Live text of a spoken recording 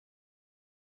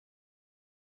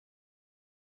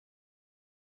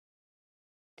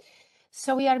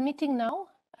So we are meeting now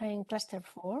in Cluster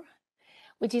 4,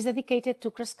 which is dedicated to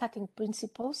cross-cutting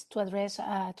principles to address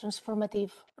a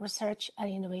transformative research and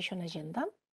innovation agenda.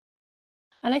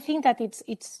 And I think that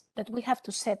it's that we have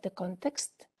to set the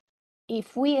context.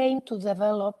 If we aim to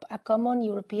develop a common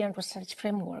European research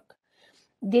framework,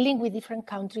 dealing with different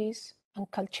countries and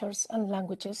cultures and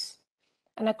languages,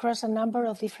 and across a number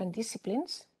of different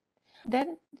disciplines,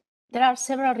 then there are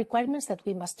several requirements that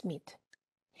we must meet.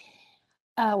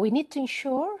 We need to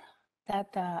ensure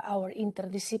that our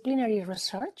interdisciplinary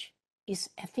research is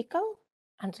ethical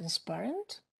and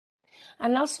transparent.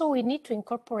 And also we need to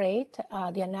incorporate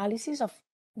the analysis of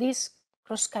these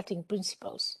cross-cutting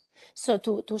principles. So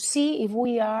to see if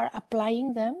we are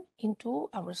applying them into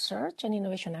our research and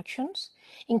innovation actions,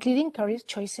 including career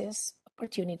choices,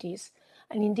 opportunities,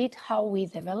 and indeed how we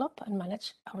develop and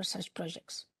manage our research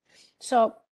projects.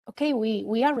 So, okay,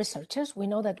 we are researchers. We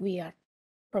know that we are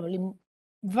probably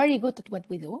very good at what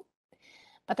we do.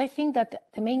 But I think that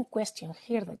the main question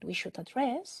here that we should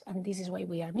address, and this is why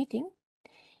we are meeting,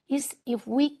 is if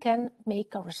we can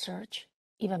make our research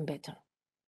even better.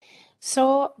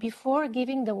 So before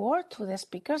giving the word to the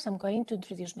speakers, I'm going to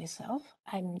introduce myself.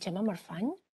 I'm Gemma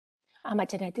Marfany. I'm a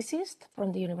geneticist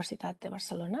from the Universitat de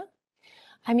Barcelona.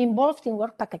 I'm involved in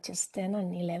work packages 10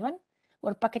 and 11,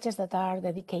 work packages that are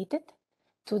dedicated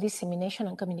to dissemination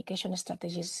and communication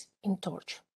strategies in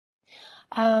torch.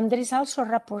 There is also a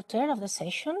rapporteur of the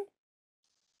session,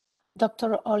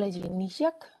 Dr. Olegy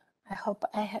Nijak. I hope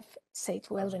I have said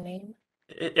well the name.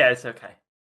 Yeah, it's okay.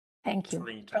 Thank you.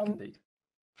 Indeed.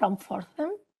 From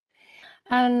Fortham.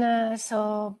 And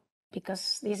so,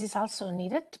 because this is also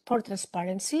needed for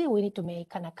transparency, we need to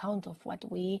make an account of what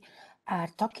we are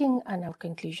talking and our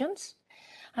conclusions.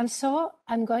 And so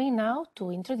I'm going now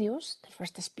to introduce the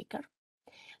first speaker.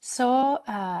 So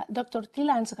Dr.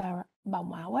 Ansgar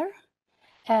Baumhauer,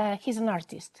 he's an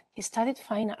artist. He studied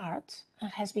fine arts and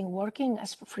has been working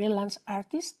as a freelance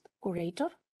artist, curator,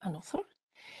 and author.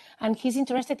 And he's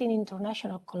interested in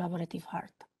international collaborative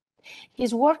art.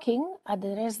 He's working at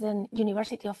the Dresden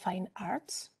University of Fine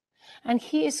Arts, and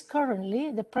he is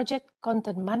currently the project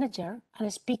content manager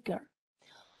and speaker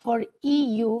for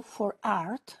EU for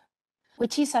Art,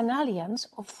 which is an alliance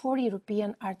of 4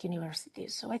 European art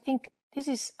universities. So I think this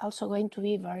is also going to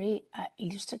be very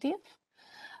illustrative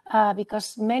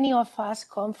because many of us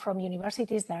come from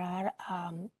universities that are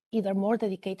either more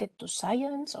dedicated to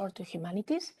science or to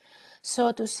humanities.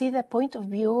 So to see the point of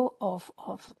view of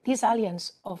this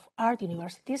alliance of art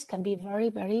universities can be very,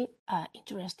 very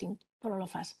interesting for all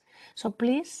of us. So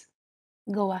please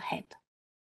go ahead.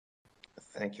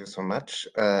 Thank you so much.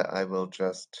 I will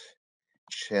just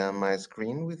share my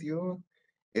screen with you.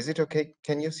 Is it okay?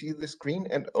 Can you see the screen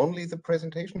and only the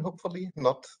presentation, hopefully,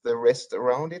 not the rest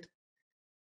around it?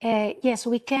 Yes,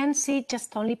 we can see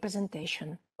just only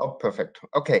presentation. Oh, perfect.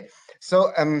 Okay.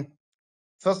 So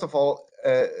first of all,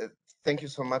 thank you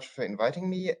so much for inviting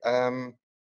me.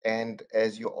 And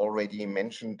as you already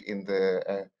mentioned in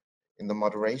the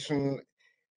moderation,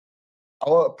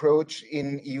 our approach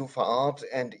in EU for Art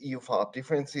and EU for Art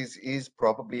differences is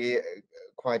probably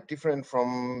quite different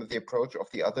from the approach of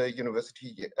the other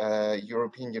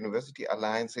European university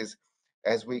alliances,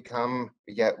 as we come,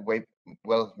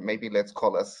 well, maybe let's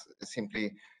call us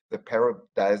simply the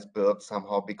paradise bird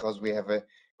somehow, because we have a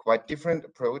quite different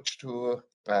approach to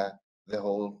the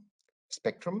whole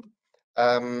spectrum.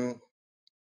 And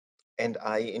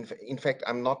in fact,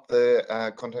 I'm not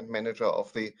the content manager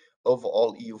of the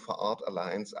overall EU for Art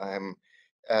Alliance. I'm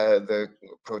the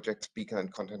project speaker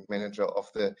and content manager of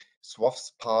the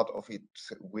SWOFs part of it,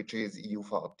 which is EU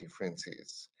for Art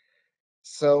Differences.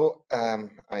 So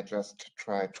I just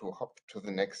try to hop to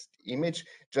the next image,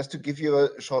 just to give you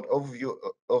a short overview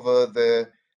over the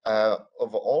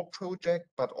overall project,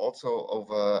 but also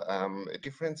over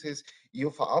differences. EU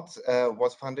for Arts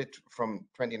was funded from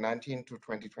 2019 to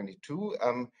 2022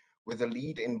 with a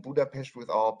lead in Budapest with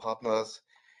our partners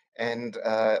and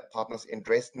partners in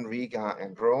Dresden, Riga,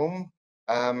 and Rome.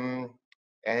 And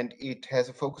it has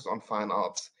a focus on fine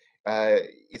arts,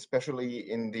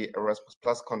 especially in the Erasmus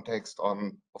Plus context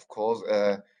on, of course,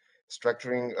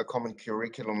 structuring a common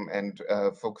curriculum and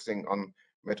focusing on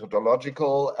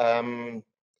methodological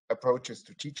approaches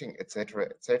to teaching, etc.,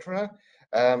 etc.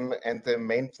 And the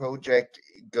main project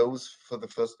goes for the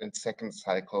first and second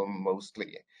cycle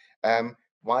mostly.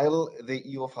 While the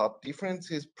EU of Art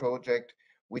Differences project,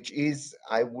 which is,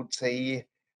 I would say,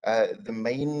 the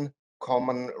main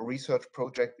common research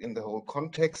project in the whole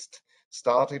context,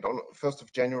 started on 1st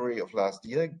of January of last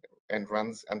year and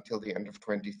runs until the end of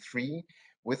 23,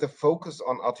 with a focus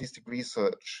on artistic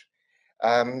research,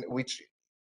 which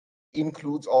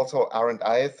includes also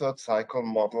R&I, third cycle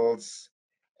models,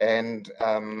 and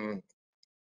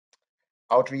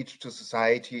outreach to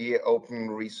society, open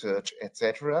research,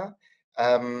 etc.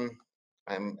 I'm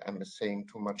saying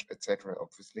too much, etc.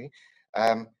 Obviously,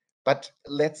 but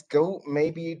let's go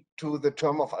maybe to the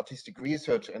term of artistic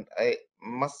research. And I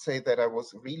must say that I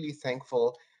was really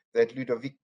thankful that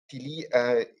Ludovic Tilly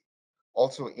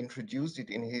also introduced it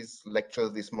in his lecture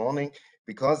this morning,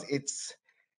 because it's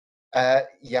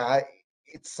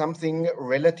it's something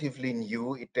relatively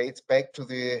new. It dates back to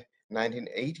the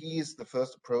 1980s, the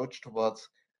first approach towards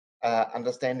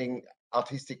understanding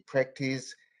artistic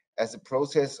practice as a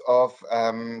process of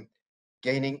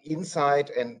gaining insight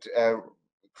and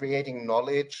creating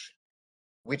knowledge,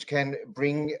 which can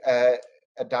bring a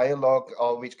dialogue,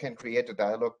 or which can create a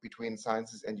dialogue between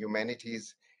sciences and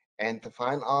humanities and the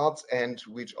fine arts, and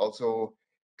which also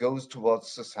goes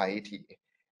towards society.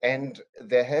 And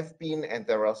there have been, and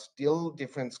there are still,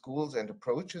 different schools and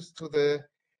approaches to the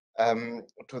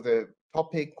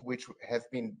topic, which have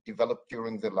been developed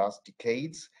during the last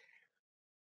decades.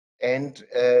 And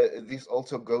this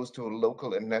also goes to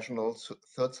local and national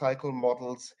third cycle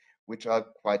models, which are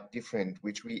quite different,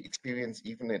 which we experience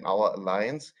even in our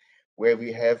alliance, where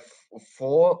we have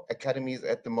 4 academies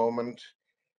at the moment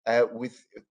with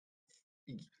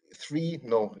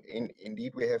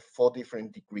indeed we have 4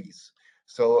 different degrees.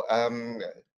 So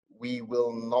we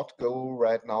will not go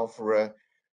right now for a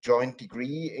joint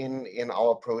degree in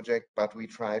our project, but we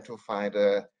try to find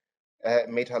a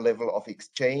meta level of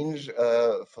exchange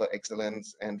for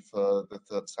excellence and for the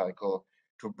third cycle,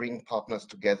 to bring partners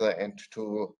together and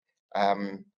to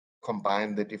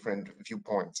combine the different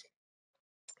viewpoints.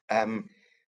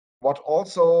 What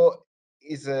also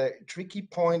is a tricky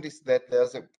point is that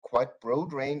there's a quite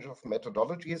broad range of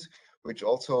methodologies, which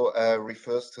also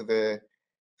refers to the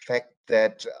fact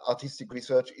that artistic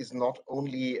research is not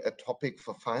only a topic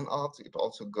for fine arts, it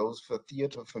also goes for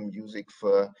theater, for music,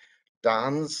 for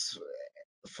dance,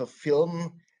 for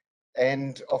film.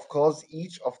 And of course,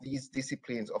 each of these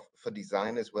disciplines, for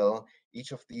design as well,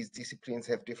 each of these disciplines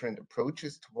have different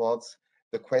approaches towards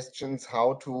the questions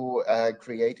how to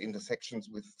create intersections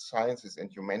with sciences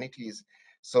and humanities,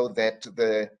 so that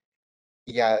the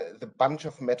bunch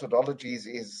of methodologies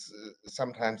is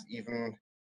sometimes even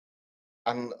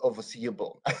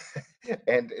unoverseeable.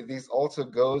 And this also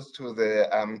goes to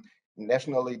the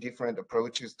nationally different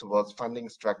approaches towards funding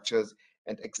structures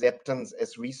and acceptance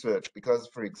as research. Because,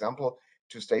 for example,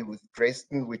 to stay with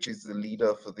Dresden, which is the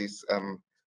leader for this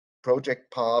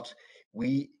project part,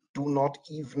 we do not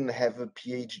even have a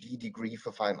PhD degree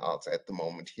for fine arts at the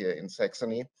moment here in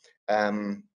Saxony.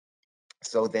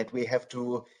 So that we have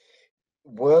to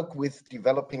work with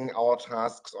developing our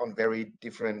tasks on very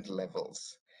different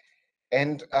levels.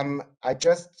 And I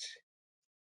just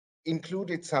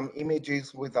included some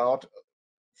images without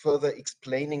further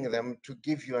explaining them, to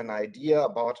give you an idea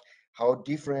about how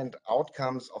different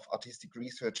outcomes of artistic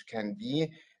research can be,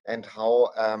 and how,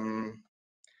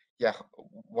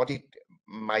 what it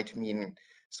might mean.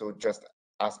 So just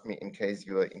ask me in case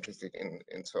you are interested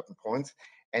in certain points.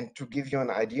 And to give you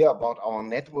an idea about our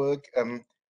network,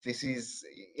 this is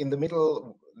in the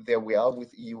middle, there we are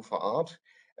with EU for Art,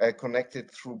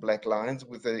 connected through black lines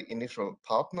with the initial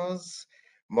partners,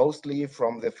 mostly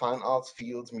from the fine arts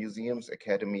fields, museums,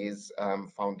 academies,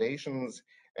 foundations,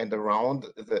 and around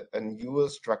a newer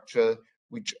structure,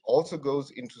 which also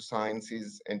goes into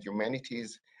sciences and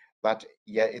humanities. But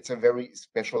yeah, it's a very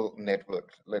special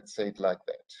network, let's say it like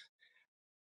that.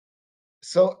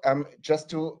 So just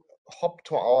to hop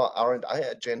to our R&I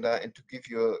agenda and to give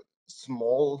you a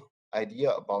small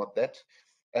idea about that,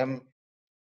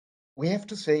 we have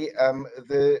to say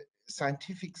the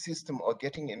scientific system, or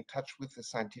getting in touch with the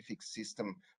scientific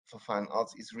system for fine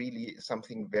arts, is really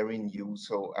something very new.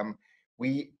 So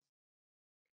we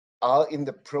are in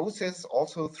the process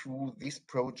also through this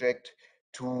project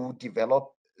to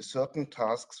develop certain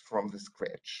tasks from the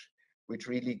scratch, which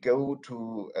really goes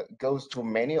to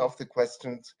many of the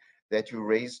questions that you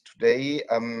raised today,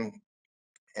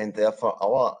 and therefore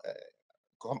our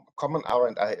common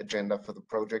R&I agenda for the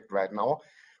project right now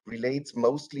relates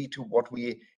mostly to what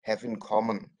we have in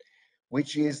common,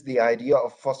 which is the idea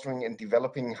of fostering and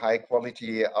developing high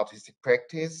quality artistic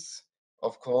practice,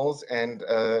 of course, and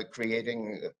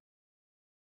creating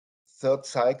third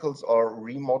cycles, or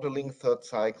remodeling third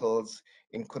cycles,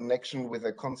 in connection with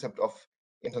the concept of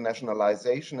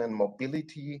internationalization and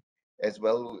mobility, as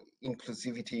well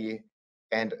inclusivity,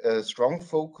 and a strong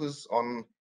focus on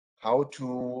how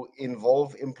to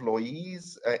involve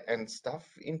employees and staff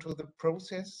into the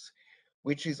process,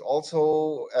 which is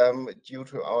also, due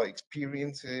to our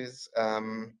experiences,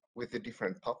 with the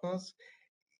different partners,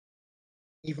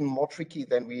 even more tricky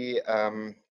than we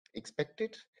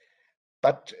expected.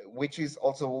 But which is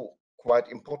also quite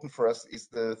important for us is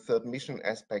the third mission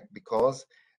aspect, because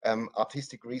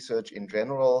artistic research in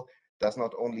general does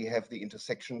not only have the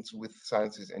intersections with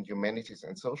sciences and humanities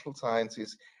and social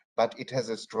sciences, but it has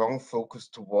a strong focus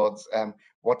towards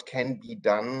what can be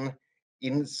done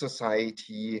in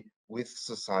society, with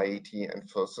society, and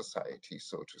for society,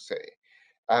 so to say.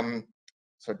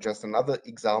 So just another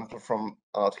example from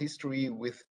art history,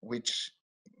 with which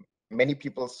many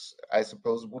people, I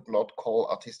suppose, would not call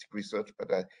artistic research,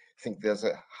 but I think there's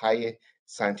a high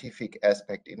scientific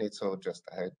aspect in it. So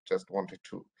I just wanted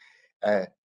to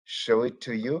show it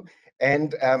to you.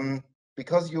 And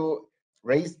because you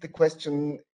raised the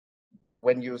question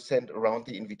when you sent around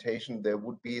the invitation, there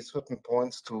would be certain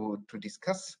points to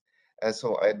discuss.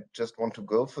 So I just want to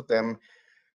go for them.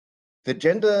 The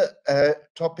gender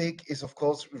topic is, of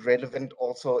course, relevant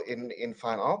also in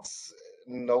fine arts,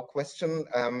 no question.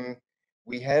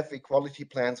 We have equality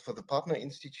plans for the partner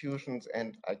institutions,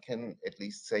 and I can at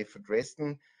least say for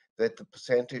Dresden that the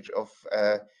percentage of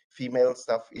female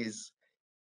staff is,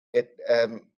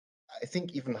 I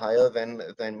think, even higher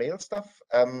than male staff.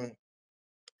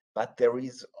 But there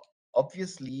is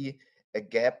obviously a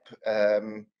gap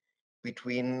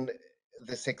between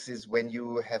the sexes when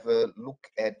you have a look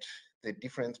at the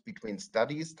difference between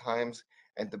studies times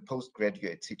and the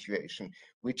postgraduate situation,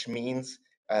 which means,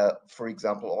 for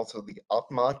example, also the art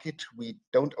market. We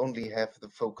don't only have the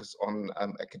focus on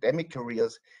academic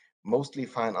careers, mostly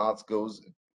fine arts goes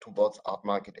towards art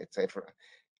market, etc.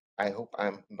 I hope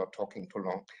I'm not talking too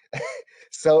long.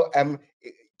 So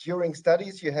during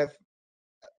studies, you have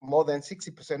more than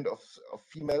 60% of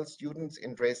female students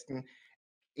in Dresden.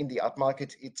 In the art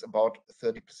market, it's about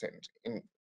 30% in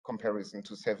comparison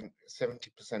to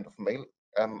 70% of male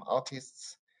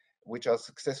artists, which are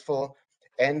successful.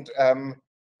 And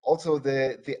also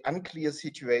the unclear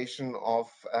situation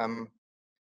of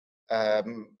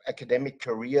academic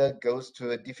career goes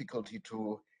to a difficulty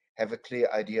to have a clear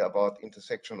idea about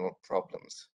intersectional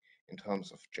problems in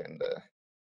terms of gender.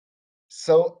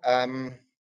 So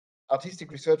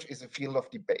artistic research is a field of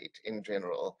debate in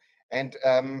general, and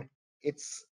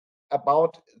it's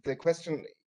about the question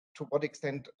to what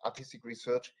extent artistic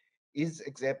research is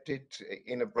accepted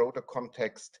in a broader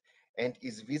context and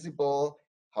is visible,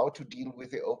 how to deal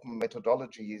with the open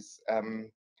methodologies,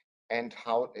 and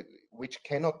how, which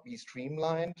cannot be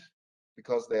streamlined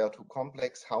because they are too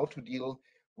complex, how to deal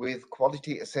with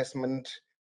quality assessment,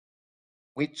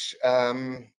 which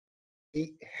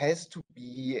it has to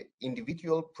be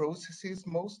individual processes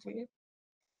mostly,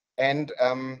 and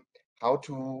how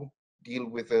to deal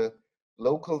with the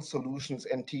local solutions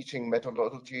and teaching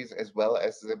methodologies, as well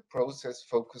as the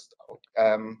process-focused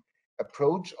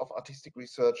approach of artistic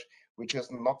research, which is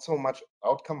not so much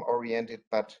outcome-oriented,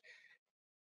 but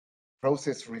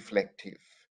process-reflective.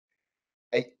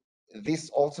 This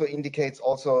also indicates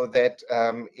also that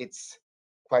it's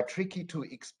quite tricky to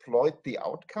exploit the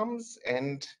outcomes,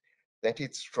 and that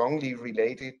it's strongly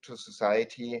related to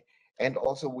society. And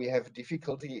also we have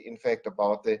difficulty, in fact,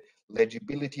 about the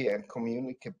legibility and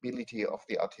communicability of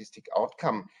the artistic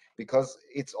outcome, because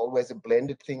it's always a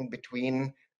blended thing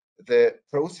between the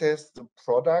process, the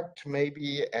product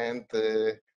maybe, and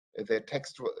the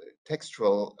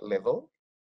textual level.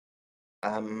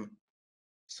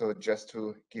 So just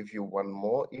to give you one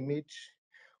more image,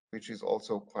 which is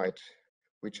also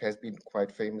which has been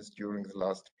quite famous during the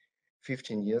last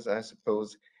 15 years, I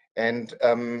suppose. And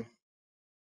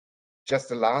just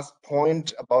the last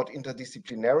point about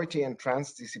interdisciplinarity and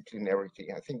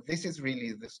transdisciplinarity. I think this is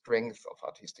really the strength of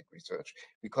artistic research,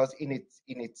 because in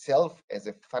itself, as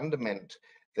a fundament,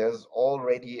 there's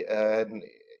already an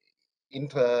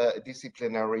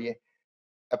interdisciplinary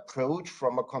approach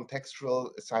from a contextual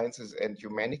sciences and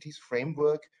humanities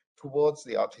framework towards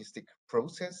the artistic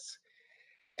process.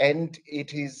 And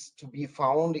it is to be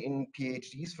found in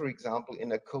PhDs, for example,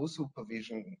 in a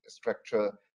co-supervision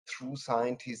structure through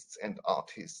scientists and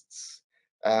artists,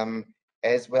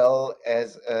 as well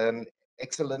as an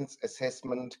excellence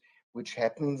assessment, which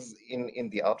happens in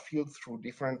the art field through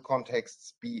different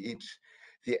contexts, be it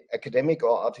the academic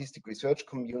or artistic research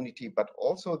community, but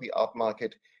also the art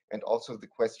market, and also the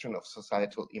question of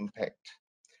societal impact.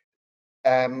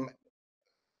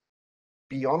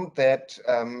 Beyond that,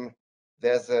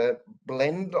 there's a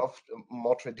blend of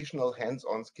more traditional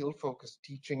hands-on skill-focused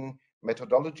teaching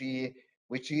methodology,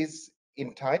 which is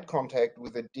in tight contact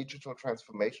with the digital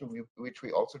transformation, which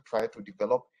we also try to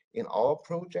develop in our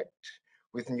project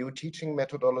with new teaching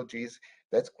methodologies.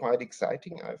 That's quite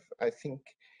exciting, I think.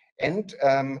 And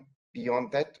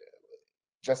beyond that,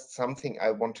 just something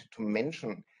I wanted to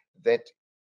mention, that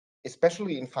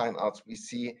especially in fine arts, we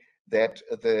see that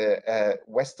the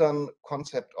Western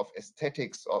concept of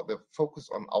aesthetics, or the focus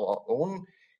on our own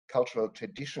cultural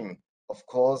tradition, of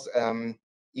course,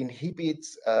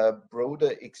 inhibits a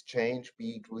broader exchange,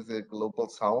 be it with the global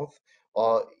South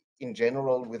or in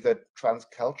general with a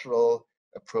transcultural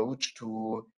approach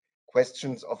to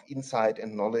questions of insight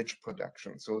and knowledge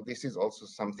production. So this is also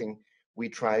something we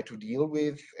try to deal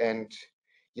with. And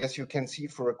yes, you can see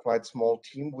for a quite small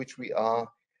team, which we are,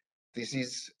 this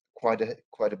is quite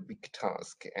a big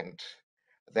task. And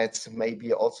that's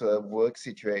maybe also a work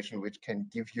situation which can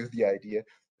give you the idea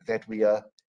that we are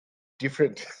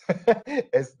different,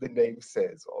 as the name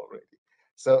says already.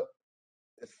 So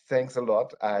thanks a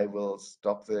lot. I will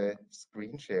stop the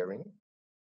screen sharing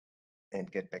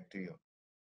and get back to you.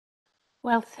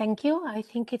 Well, thank you. I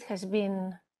think it has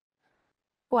been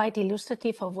quite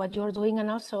illustrative of what you're doing,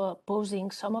 and also posing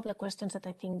some of the questions that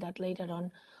I think that later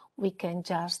on we can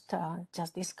just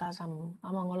discuss among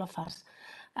all of us.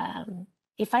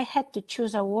 If I had to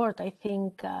choose a word, I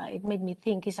think it made me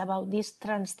think is about this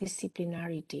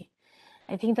transdisciplinarity.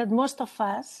 I think that most of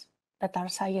us that are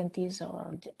scientists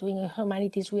or doing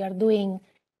humanities, we are doing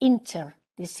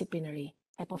interdisciplinary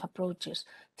type of approaches.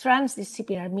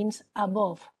 Transdisciplinary means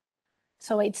above.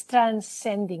 So it's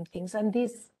transcending things. And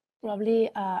this probably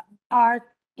art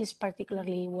is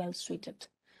particularly well suited.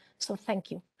 So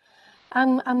thank you.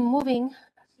 I'm moving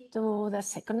to the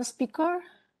second speaker,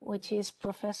 which is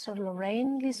Professor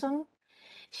Lorraine Leeson.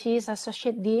 She is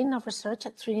Associate Dean of Research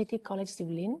at Trinity College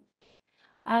Dublin.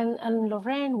 And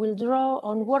Lorraine will draw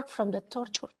on work from the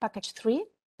Torch Package 3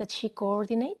 that she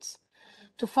coordinates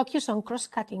to focus on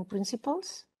cross-cutting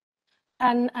principles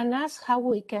and ask how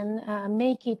we can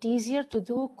make it easier to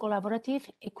do collaborative,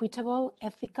 equitable,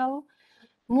 ethical,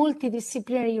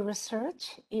 multidisciplinary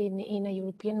research in a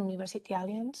European University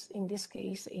Alliance, in this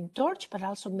case in Torch, but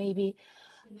also maybe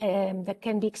that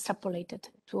can be extrapolated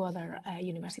to other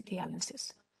university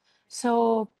alliances.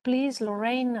 So please,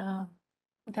 Lorraine,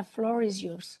 the floor is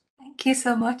yours. Thank you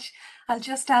so much. I'll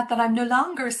just add that I'm no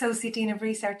longer Associate Dean of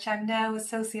Research. I'm now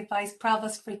Associate Vice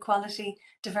Provost for Equality,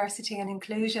 Diversity and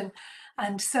Inclusion.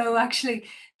 And so actually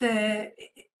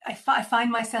I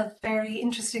find myself very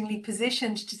interestingly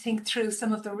positioned to think through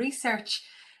some of the research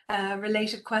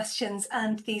related questions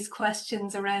and these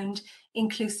questions around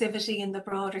inclusivity in the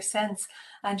broader sense.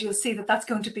 And you'll see that that's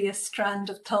going to be a strand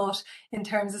of thought in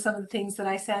terms of some of the things that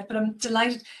I said. But I'm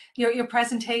delighted your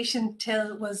presentation,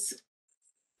 Till, was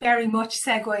very much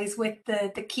segues with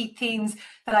the key themes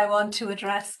that I want to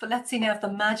address. But let's see now if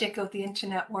the magic of the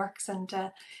internet works, and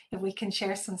if we can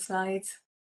share some slides.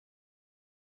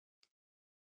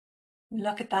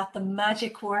 Look at that, the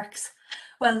magic works.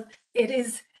 Well, it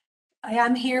is. I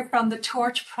am here from the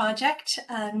Torch project,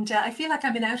 and I feel like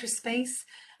I'm in outer space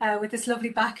with this lovely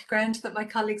background that my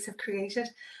colleagues have created.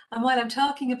 And while I'm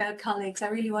talking about colleagues, I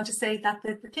really want to say that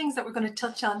the things that we're going to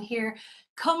touch on here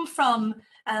come from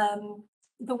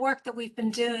the work that we've been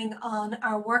doing on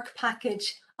our work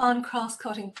package on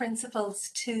cross-cutting principles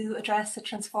to address a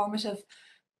transformative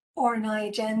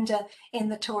R&IAgenda in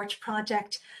the Torch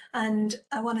project. And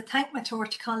I want to thank my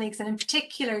Torch colleagues, and in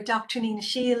particular Dr. Nina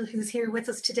Shiel, who's here with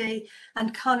us today,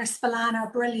 and Conor Spillane, our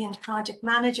brilliant project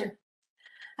manager.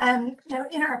 Now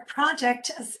in our project,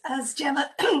 as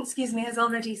Gemma excuse me, has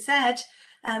already said,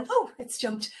 oh, it's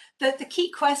jumped. The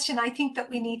key question I think that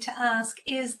we need to ask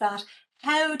is that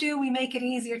how do we make it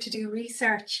easier to do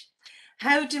research?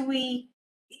 How do we,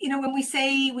 when we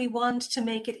say we want to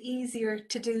make it easier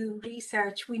to do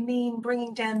research, we mean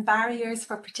bringing down barriers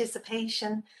for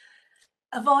participation,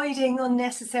 avoiding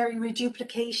unnecessary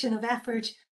reduplication of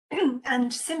effort,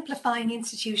 and simplifying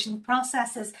institution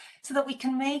processes so that we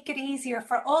can make it easier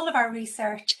for all of our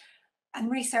research and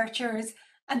researchers.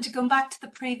 And to come back to the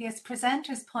previous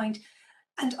presenter's point,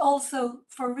 and also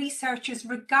for researchers,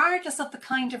 regardless of the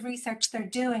kind of research they're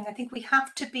doing, I think we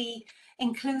have to be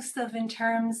inclusive in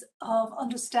terms of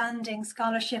understanding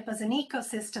scholarship as an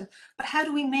ecosystem. But how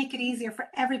do we make it easier for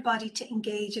everybody to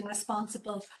engage in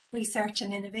responsible research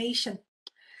and innovation?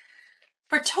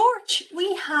 For Torch,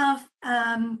 we have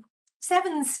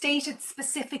 7 stated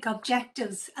specific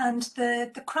objectives, and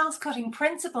the cross-cutting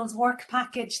principles work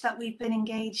package that we've been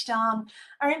engaged on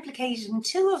are implicated in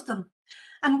 2 of them.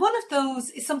 And one of those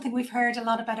is something we've heard a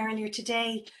lot about earlier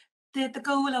today, the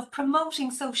goal of promoting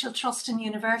social trust in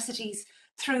universities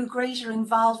through greater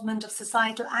involvement of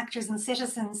societal actors and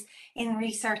citizens in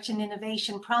research and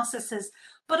innovation processes.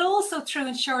 but also through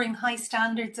ensuring high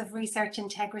standards of research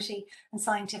integrity and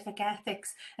scientific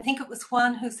ethics. I think it was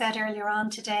Juan who said earlier on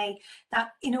today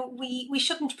that, you know, we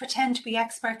shouldn't pretend to be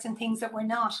experts in things that we're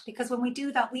not, because when we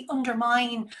do that, we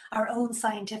undermine our own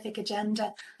scientific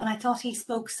agenda. And I thought he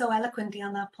spoke so eloquently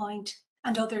on that point,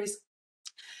 and others.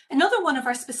 Another one of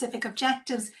our specific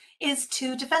objectives is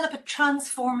to develop a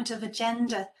transformative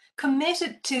agenda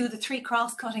committed to the 3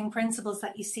 cross-cutting principles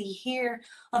that you see here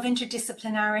of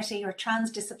interdisciplinarity or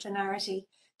transdisciplinarity,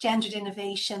 gendered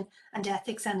innovation, and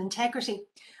ethics and integrity.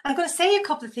 I'm going to say a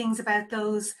couple of things about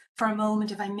those for a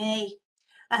moment, if I may.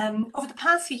 Over the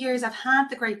past few years, I've had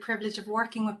the great privilege of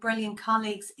working with brilliant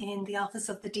colleagues in the Office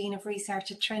of the Dean of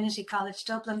Research at Trinity College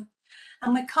Dublin,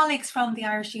 and with colleagues from the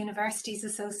Irish Universities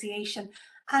Association,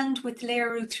 and with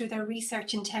LERU through their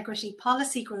Research Integrity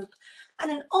Policy Group. And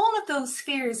in all of those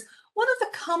spheres, one of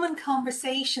the common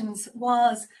conversations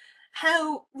was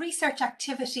how research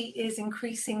activity is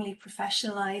increasingly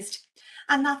professionalised,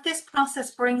 and that this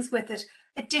process brings with it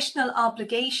additional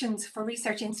obligations for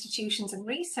research institutions and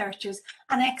researchers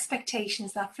and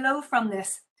expectations that flow from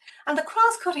this. And the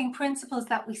cross-cutting principles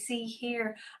that we see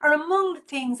here are among the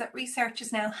things that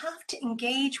researchers now have to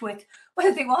engage with,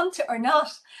 whether they want to or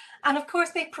not. And of course,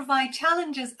 they provide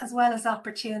challenges as well as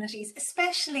opportunities,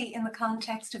 especially in the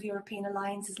context of European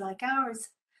alliances like ours.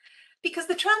 Because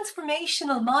the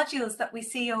transformational modules that we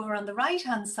see over on the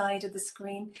right-hand side of the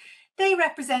screen, they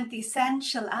represent the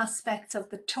essential aspects of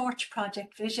the Torch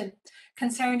project vision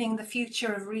concerning the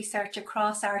future of research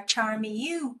across our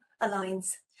CERI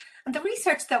alliance. And the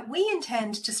research that we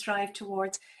intend to strive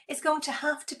towards is going to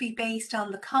have to be based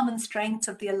on the common strengths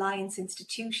of the alliance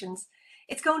institutions.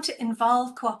 It's going to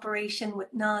involve cooperation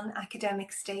with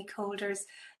non-academic stakeholders.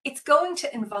 It's going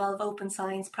to involve open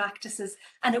science practices,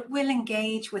 and it will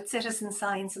engage with citizen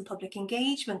science and public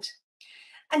engagement.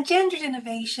 And gendered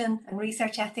innovation and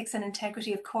research ethics and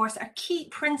integrity, of course, are key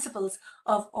principles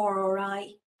of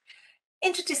R&I.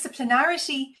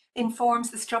 Interdisciplinarity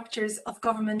informs the structures of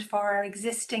government for our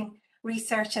existing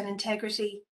research and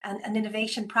integrity and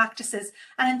innovation practices.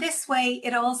 And in this way,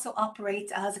 it also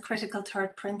operates as a critical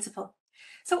third principle.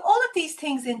 So all of these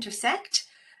things intersect,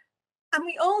 and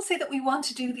we all say that we want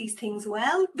to do these things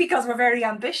well because we're very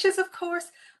ambitious, of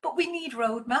course, but we need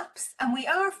roadmaps, and we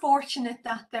are fortunate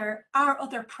that there are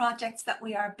other projects that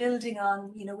we are building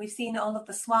on. You know, we've seen all of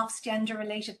the SWOF's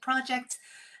gender-related projects.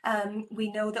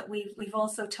 We know that we've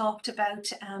also talked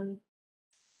about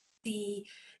the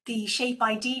Shape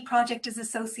ID project is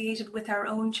associated with our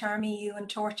own CERI and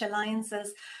Torch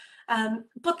alliances.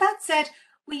 But that said,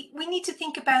 we need to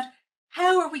think about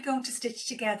how are we going to stitch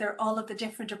together all of the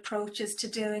different approaches to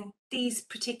doing these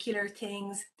particular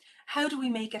things? How do we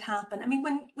make it happen? I mean,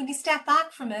 when you step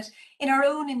back from it, in our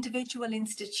own individual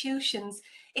institutions,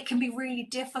 it can be really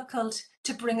difficult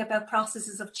to bring about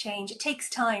processes of change. It takes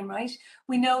time, right?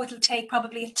 We know it'll take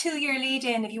probably a 2-year lead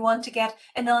in if you want to get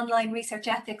an online research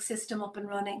ethics system up and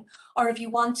running, or if you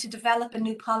want to develop a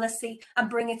new policy and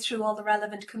bring it through all the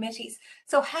relevant committees.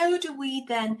 So how do we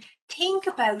then think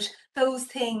about those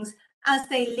things as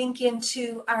they link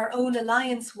into our own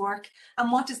alliance work,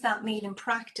 and what does that mean in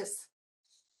practice?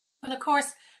 Well, of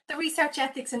course, the research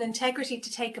ethics and integrity,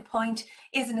 to take a point,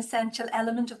 is an essential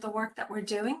element of the work that we're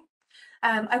doing.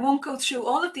 I won't go through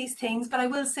all of these things, but I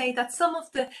will say that some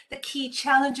of the key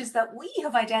challenges that we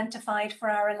have identified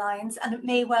for our alliance, and it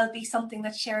may well be something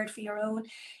that's shared for your own,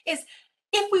 is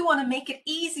if we want to make it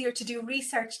easier to do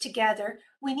research together,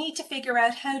 we need to figure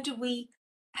out how do we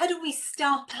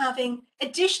stop having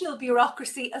additional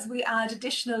bureaucracy as we add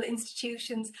additional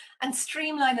institutions and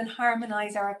streamline and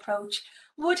harmonise our approach?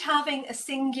 Would having a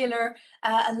singular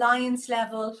alliance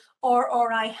level or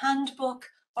RI handbook,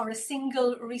 or a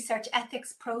single research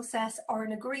ethics process, or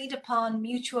an agreed upon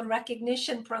mutual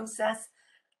recognition process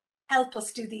help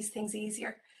us do these things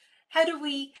easier? How do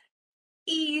we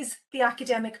ease the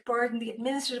academic burden, the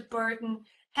administrative burden?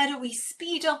 How do we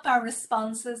speed up our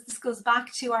responses? This goes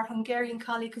back to our Hungarian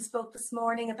colleague who spoke this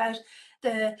morning about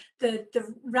the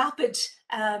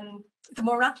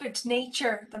more rapid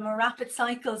nature, the more rapid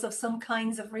cycles of some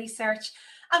kinds of research.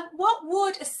 And what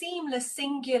would a seamless,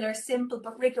 singular, simple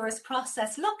but rigorous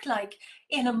process look like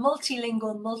in a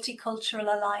multilingual,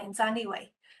 multicultural alliance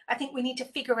anyway? I think we need to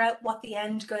figure out what the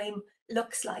end game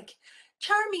looks like.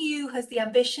 CERI has the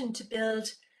ambition to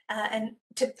build and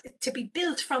to be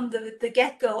built from the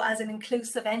get-go as an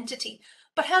inclusive entity.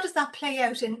 But how does that play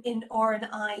out in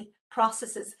R&I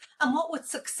processes? And what would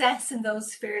success in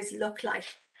those spheres look like?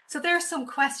 So there are some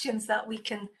questions that we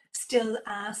can still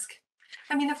ask.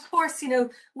 I mean, of course, you know,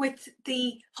 with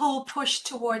the whole push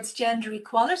towards gender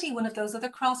equality, one of those other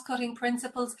cross-cutting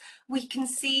principles, we can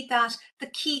see that the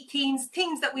key themes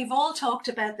that we've all talked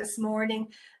about this morning,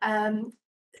 and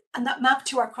that map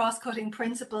to our cross-cutting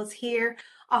principles here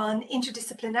on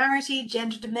interdisciplinarity,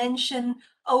 gender dimension,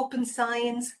 open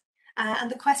science,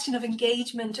 and the question of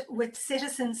engagement with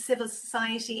citizens, civil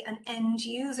society and end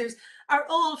users are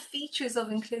all features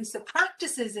of inclusive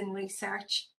practices in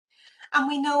research. And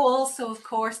we know also, of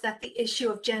course, that the issue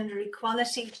of gender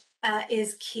equality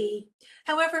is key.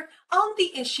 However, on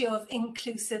the issue of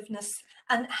inclusiveness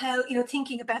and how, you know,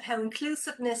 thinking about how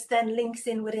inclusiveness then links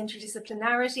in with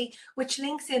interdisciplinarity, which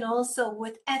links in also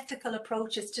with ethical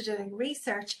approaches to doing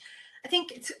research, I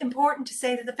think it's important to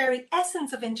say that the very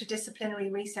essence of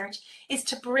interdisciplinary research is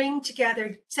to bring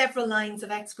together several lines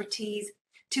of expertise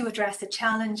to address a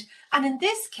challenge. And in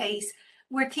this case,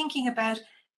 we're thinking about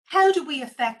how do we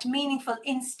affect meaningful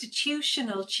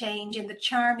institutional change in the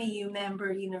CHARM EU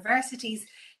member universities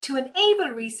to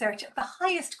enable research of the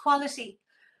highest quality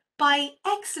by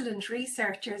excellent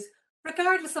researchers,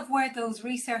 regardless of where those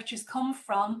researchers come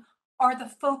from or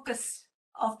the focus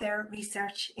of their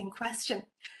research in question.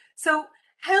 So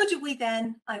how do we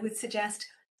then, I would suggest,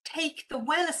 take the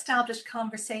well-established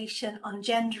conversation on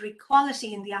gender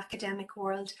equality in the academic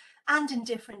world and in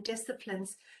different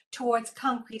disciplines towards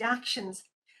concrete actions?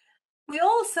 We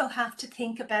also have to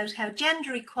think about how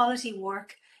gender equality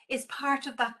work is part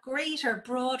of that greater,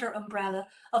 broader umbrella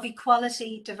of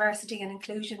equality, diversity and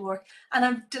inclusion work. And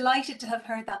I'm delighted to have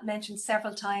heard that mentioned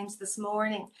several times this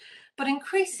morning. But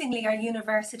increasingly our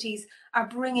universities are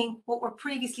bringing what were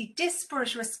previously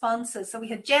disparate responses. So we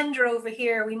had gender over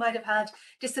here, we might have had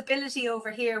disability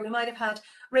over here, we might have had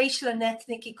racial and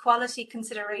ethnic equality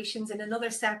considerations in another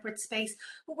separate space,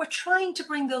 but we're trying to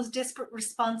bring those disparate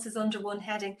responses under one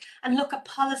heading and look at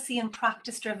policy and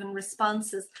practice driven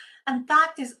responses. And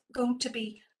that is going to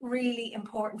be really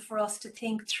important for us to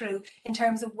think through in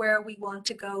terms of where we want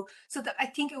to go. So that I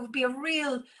think it would be a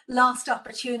real lost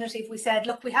opportunity if we said,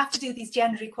 look, we have to do these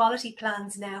gender equality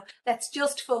plans now, let's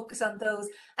just focus on those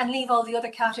and leave all the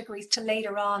other categories to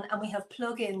later on, and we have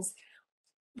plugins.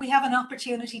 We have an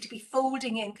opportunity to be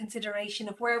folding in consideration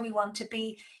of where we want to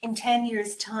be in 10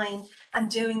 years' time and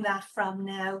doing that from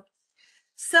now.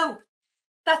 So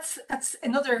that's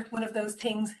another one of those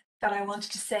things that I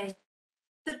wanted to say.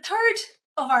 The third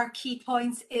of our key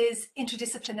points is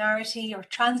interdisciplinarity or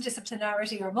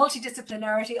transdisciplinarity or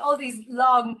multidisciplinarity, all these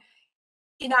long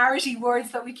inarity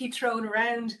words that we keep throwing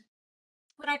around.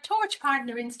 With our Torch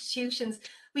partner institutions,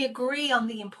 we agree on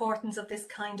the importance of this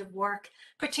kind of work,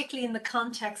 particularly in the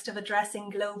context of addressing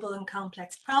global and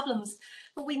complex problems.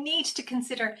 But we need to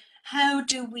consider, how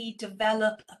do we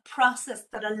develop a process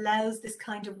that allows this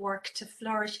kind of work to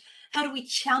flourish? How do we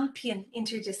champion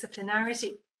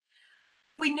interdisciplinarity?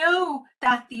 We know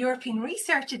that the European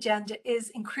research agenda is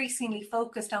increasingly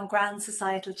focused on grand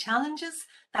societal challenges.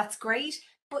 That's great.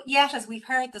 But yet, as we've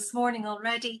heard this morning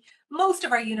already, most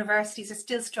of our universities are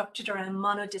still structured around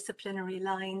monodisciplinary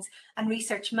lines, and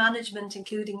research management,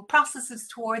 including processes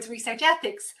towards research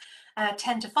ethics,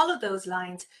 tend to follow those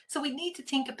lines. So we need to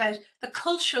think about the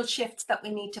cultural shifts that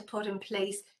we need to put in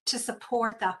place to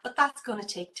support that, but that's going to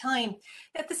take time.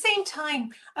 At the same time,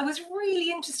 I was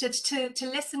really interested to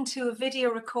listen to a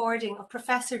video recording of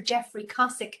Professor Jeffrey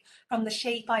Kosick from the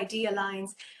Shape Idea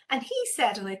Lines, and he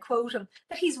said, and I quote him,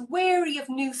 that he's wary of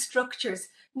new structures,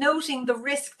 noting the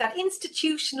risk that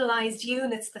institutionalized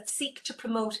units that seek to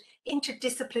promote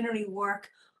interdisciplinary work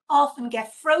often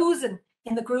get frozen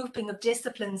in the grouping of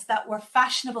disciplines that were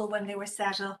fashionable when they were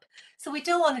set up. So we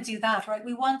don't want to do that, right?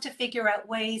 We want to figure out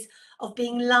ways of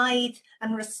being lithe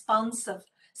and responsive.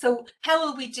 So how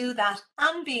will we do that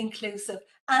and be inclusive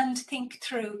and think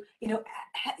through,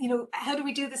 how do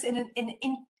we do this in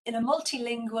a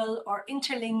multilingual or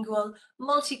interlingual,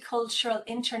 multicultural,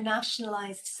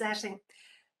 internationalized setting?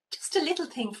 Just a little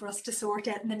thing for us to sort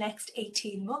out in the next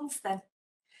 18 months then.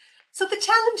 So the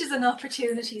challenges and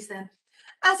opportunities then.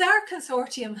 As our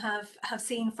consortium have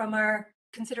seen from our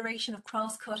consideration of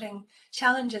cross-cutting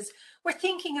challenges, we're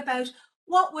thinking about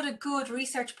what would a good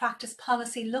research practice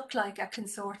policy look like at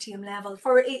consortium level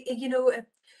for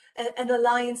an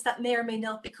alliance that may or may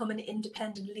not become an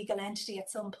independent legal entity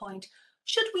at some point.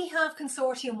 Should we have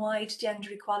consortium-wide gender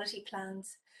equality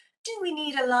plans? Do we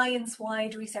need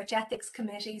alliance-wide research ethics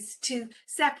committees to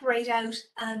separate out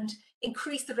and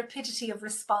increase the rapidity of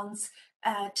response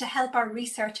to help our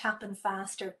research happen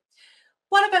faster?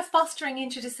 What about fostering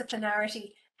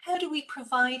interdisciplinarity? How do we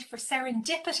provide for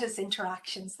serendipitous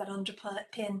interactions that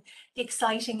underpin the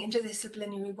exciting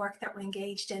interdisciplinary work that we're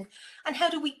engaged in? And how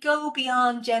do we go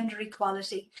beyond gender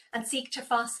equality and seek to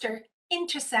foster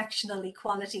intersectional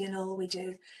equality in all we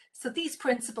do? So these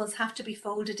principles have to be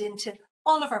folded into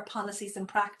all of our policies and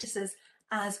practices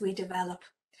as we develop.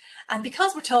 And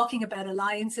because we're talking about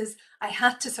alliances, I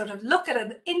had to sort of look at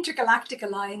an intergalactic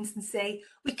alliance and say,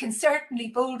 we can certainly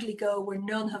boldly go where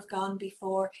none have gone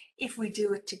before if we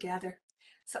do it together.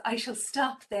 So I shall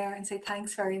stop there and say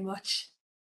thanks very much.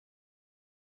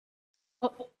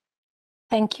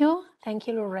 Thank you. Thank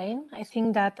you, Lorraine. I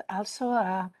think that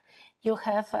also you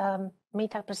have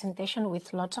made a presentation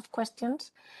with lots of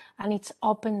questions, and it's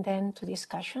open then to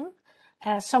discussion.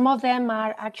 Some of them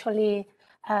are actually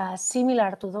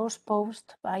similar to those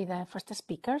posed by the first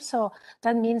speaker. So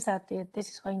that means that this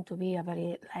is going to be a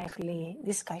very lively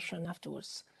discussion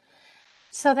afterwards.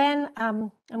 So then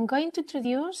I'm going to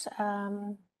introduce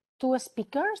two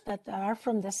speakers that are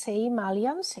from the same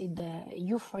alliance, the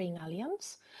YUFERING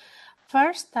Alliance.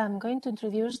 First, I'm going to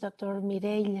introduce Dr.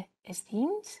 Mireille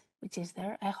Sthijns, which is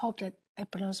there. I hope that I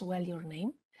pronounce well your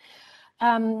name.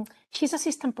 She's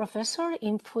assistant professor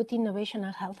in food innovation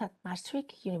and health at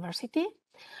Maastricht University,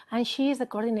 and she is the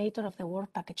coordinator of the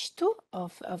work package 2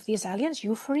 of this alliance,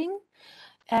 YUFERING,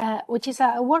 which is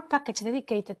a work package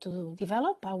dedicated to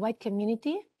develop a wide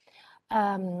community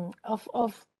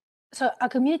so a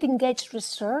community engaged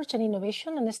research and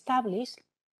innovation and establish,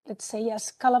 let's say, a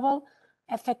scalable,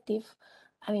 effective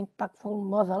and impactful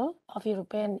model of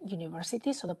European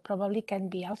universities, so that probably can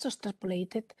be also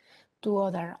extrapolated to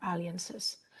other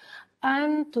alliances.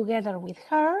 And together with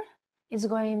her is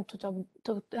going to talk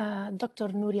to Dr.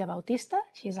 Nuria Bautista.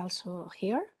 She's also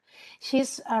here.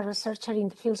 She's a researcher in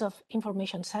the fields of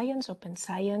information science, open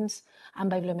science,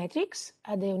 and bibliometrics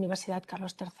at the Universidad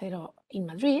Carlos III in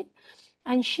Madrid.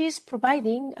 And she's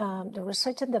providing the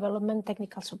research and development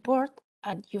technical support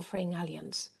at YUFERING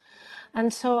Alliance.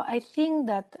 And so I think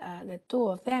that the two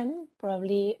of them,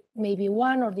 probably maybe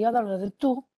one or the other of the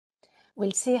two,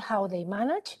 will see how they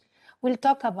manage. We'll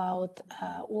talk about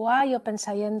why open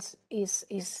science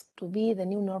is to be the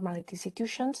new normal at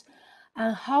institutions,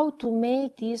 and how to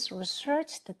make this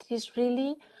research that is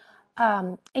really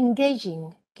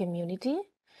engaging community,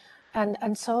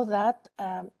 and so that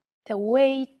the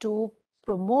way to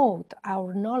promote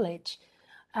our knowledge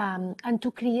and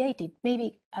to create it,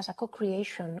 maybe as a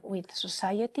co-creation with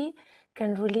society,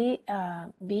 can really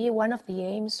be one of the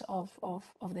aims of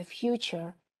the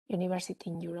future university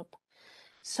in Europe.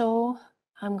 So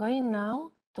I'm going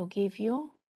now to give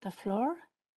you the floor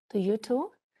to you two.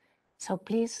 So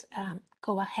please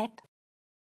go ahead.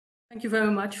 Thank you very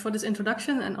much for this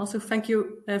introduction, and also thank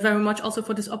you very much also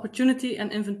for this opportunity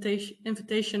and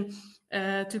invitation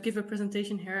to give a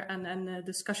presentation here and a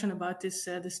discussion about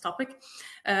this topic.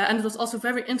 And it was also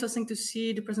very interesting to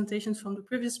see the presentations from the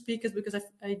previous speakers, because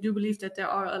I do believe that there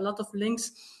are a lot of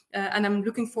links, and I'm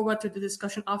looking forward to the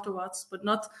discussion afterwards, but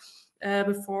not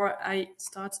before I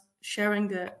start sharing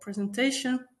the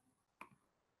presentation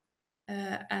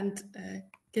and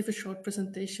give a short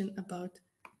presentation about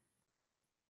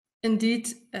indeed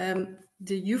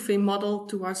the YUFE model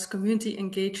towards community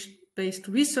engaged based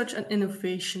research and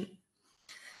innovation.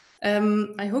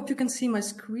 I hope you can see my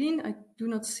screen. I do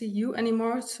not see you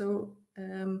anymore, so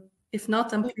if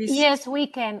not, then please. Yes, we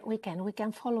can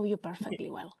follow you perfectly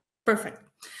well. Perfect.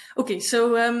 Okay,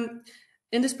 so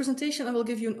in this presentation, I will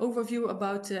give you an overview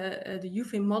about the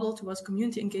YUFE model towards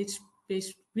community engaged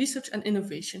based research and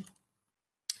innovation.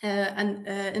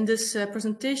 In this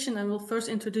presentation, I will first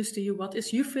introduce to you what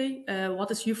is YUFE,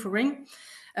 what is YUFERING,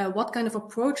 what kind of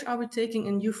approach are we taking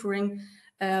in YUFERING,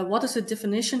 what is the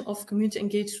definition of community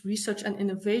engaged research and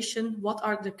innovation, what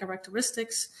are the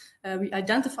characteristics. We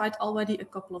identified already a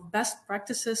couple of best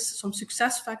practices, some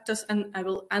success factors, and I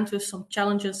will end with some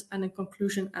challenges and a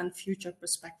conclusion and future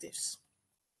perspectives.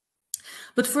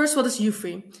 But first, what is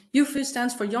YUFE? YUFE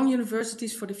stands for Young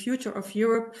Universities for the Future of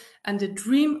Europe, and the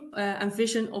dream and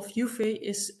vision of YUFE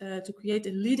is to create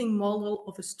a leading model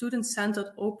of a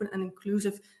student-centered, open and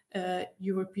inclusive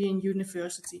European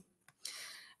university.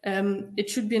 It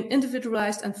should be an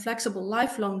individualized and flexible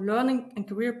lifelong learning and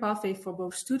career pathway for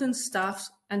both students,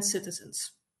 staff and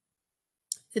citizens.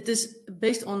 It is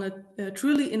based on a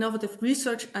truly innovative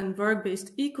research and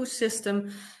work-based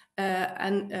ecosystem,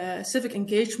 and civic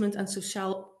engagement and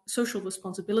social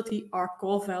responsibility are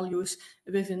core values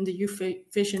within the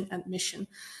YUFE vision and mission.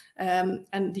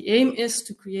 And the aim is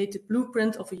to create a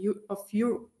blueprint of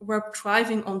Europe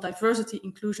thriving on diversity,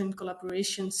 inclusion,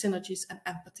 collaboration, synergies, and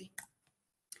empathy.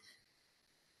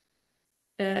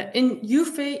 In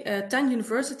YUFE, 10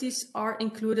 universities are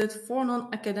included, 4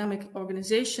 non-academic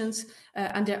organizations,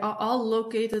 and they are all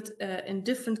located in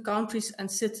different countries and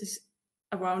cities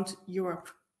around Europe.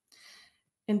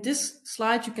 In this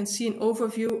slide, you can see an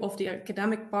overview of the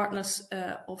academic partners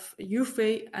of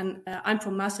YUFE, and I'm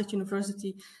from Maastricht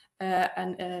University,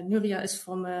 and Nuria is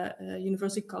from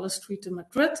University College Street in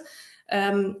Madrid,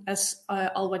 as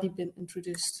already been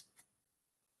introduced.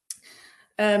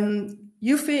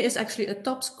 YUFE is actually a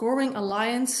top scoring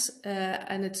alliance,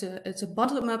 and it's a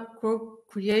bottom-up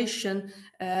co-creation,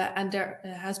 and there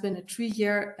has been a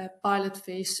 3-year pilot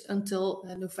phase until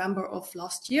November of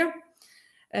last year.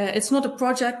 It's not a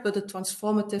project, but a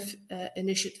transformative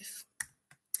initiative.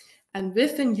 And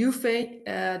within YUFE,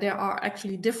 there are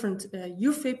actually different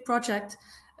YUFE projects,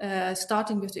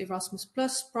 starting with the Erasmus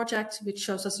Plus project, which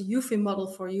shows us a YUFE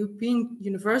model for European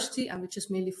university and which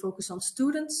is mainly focused on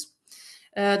students.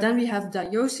 Then we have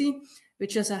DIOSI,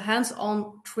 which is a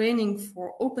hands-on training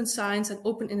for open science and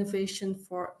open innovation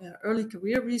for early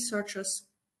career researchers.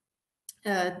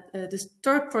 This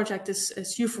third project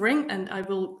is YUFERING, and I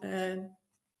will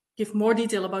give more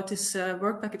detail about this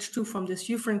work package 2 from this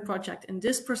YUFERING project in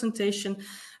this presentation,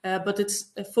 but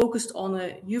it's focused on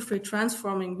YUFE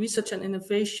transforming research and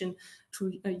innovation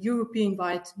through a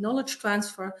European-wide knowledge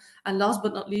transfer. And last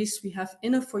but not least, we have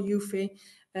Inno4YUFE,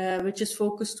 which is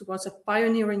focused towards a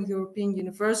pioneering European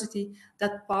university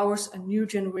that powers a new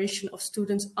generation of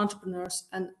students, entrepreneurs,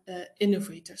 and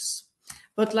innovators.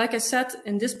 But like I said,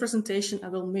 in this presentation, I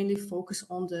will mainly focus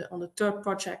on the third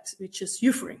project, which is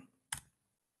YUFERING.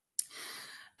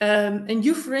 In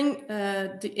YUFERING,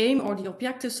 the aim or the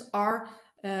objectives are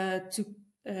to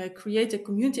create a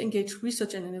community-engaged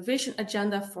research and innovation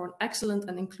agenda for an excellent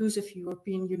and inclusive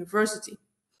European university.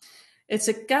 It's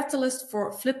a catalyst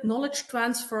for flipped knowledge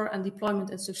transfer and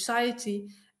deployment in society,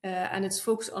 and it's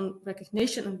focused on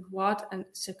recognition and reward and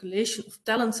circulation of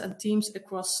talents and teams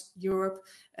across Europe,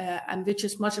 and which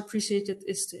is much appreciated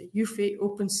is the YUFE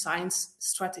Open Science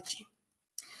Strategy.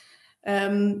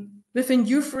 Within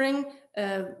YUFERING,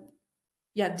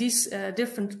 these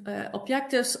different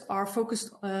objectives are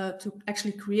focused to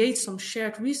actually create some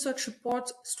shared research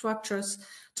support structures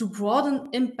to broaden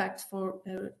impact for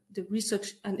the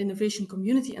research and innovation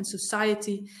community and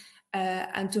society,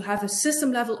 and to have a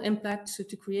system level impact, so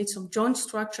to create some joint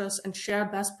structures and share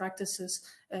best practices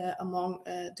among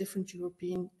different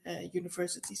European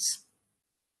universities.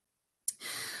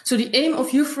 So the aim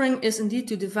of YUFERING is indeed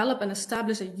to develop and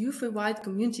establish a YUFE-wide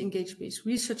community-engaged based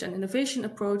research and innovation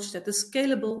approach that is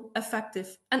scalable,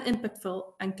 effective, and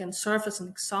impactful, and can serve as an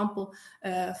example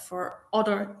for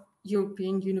other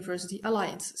European university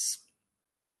alliances.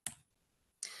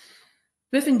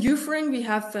 Within YUFERING, we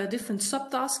have different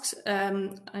subtasks,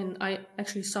 and I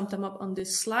actually summed them up on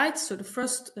this slide. So the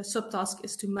first subtask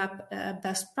is to map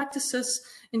best practices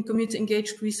in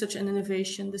community-engaged research and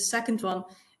innovation. The second one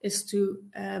is to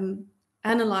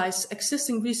analyze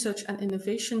existing research and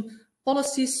innovation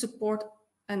policies, support,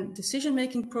 and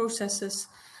decision-making processes.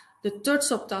 The third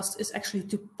subtask is actually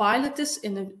to pilot this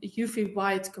in a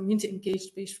YUFE-wide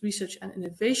community-engaged based research and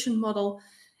innovation model.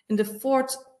 In the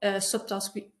fourth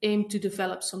subtask, we aim to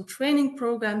develop some training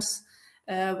programs,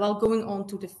 while going on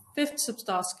to the fifth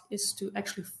subtask is to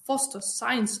actually foster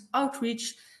science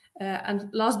outreach. And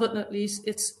last but not least,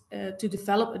 it's to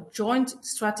develop a joint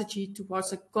strategy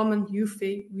towards a common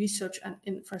YUFE research and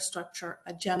infrastructure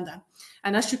agenda.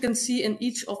 And as you can see in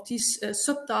each of these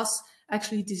subtasks,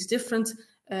 actually these different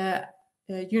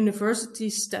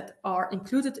universities that are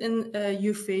included in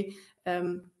YUFE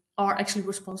are actually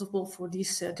responsible for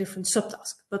these different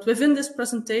subtasks. But within this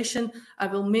presentation, I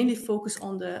will mainly focus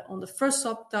on the first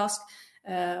subtask,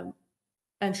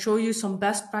 and show you some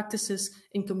best practices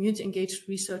in community-engaged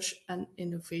research and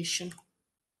innovation.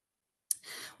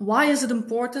 Why is it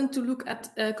important to look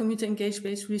at community-engaged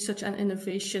based research and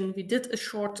innovation? We did a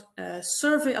short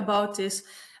survey about this,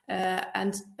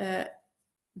 and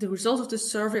the results of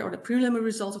this survey, or the preliminary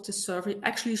results of this survey,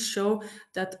 actually show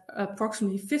that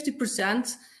approximately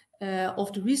 50%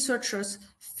 of the researchers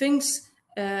thinks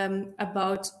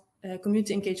about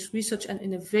community-engaged research and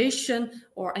innovation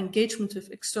or engagement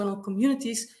with external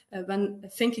communities when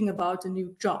thinking about a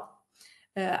new job.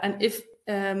 And if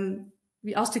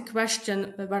we ask the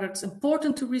question whether it's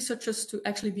important to researchers to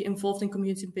actually be involved in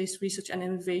community-based research and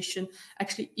innovation,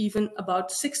 actually even about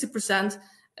 60%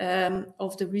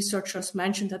 of the researchers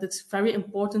mentioned that it's very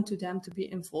important to them to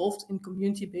be involved in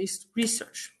community-based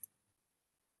research.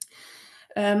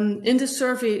 In the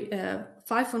survey,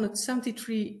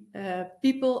 573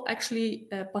 people actually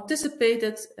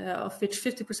participated, of which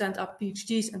 50% are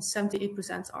PhDs and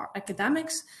 78% are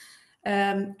academics.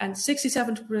 and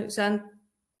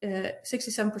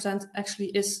 67%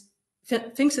 actually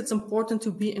thinks it's important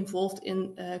to be involved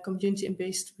in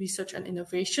community-based research and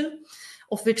innovation,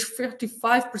 of which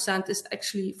 45% is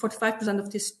actually 45%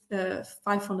 of this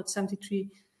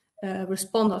 573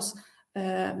 responders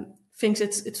thinks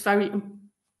it's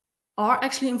are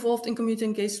actually involved in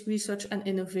community-engaged research and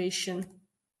innovation,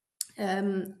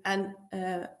 and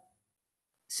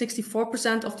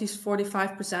 64% of these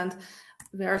 45%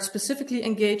 were specifically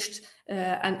engaged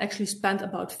and actually spent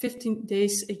about 15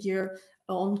 days a year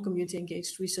on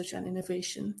community-engaged research and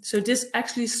innovation. So this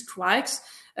actually strikes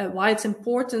why it's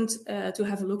important to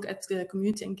have a look at the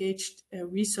community-engaged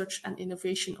research and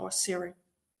innovation, or CERI.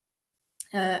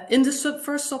 In the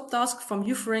first subtask from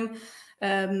YUFERING,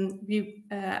 we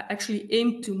actually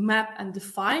aim to map and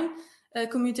define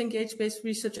community-engaged based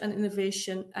research and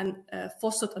innovation, and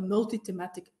fostered a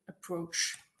multi-thematic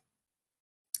approach.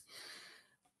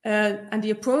 And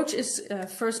the approach is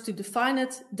first to define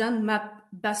it, then map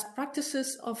best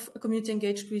practices of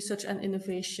community-engaged research and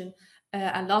innovation,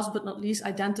 and last but not least,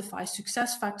 identify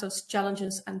success factors,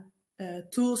 challenges, and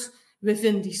tools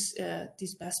within these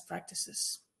best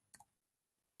practices.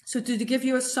 So to give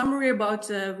you a summary about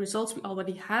the results we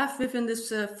already have within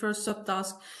this first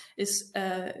subtask is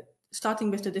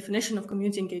starting with the definition of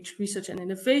community-engaged research and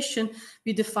innovation.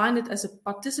 We define it as a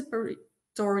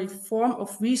participatory form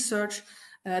of research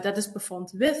that is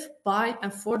performed with, by,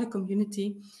 and for the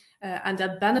community, and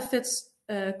that benefits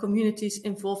communities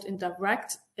involved in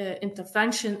direct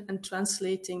intervention and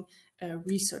translating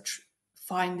research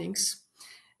findings.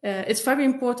 It's very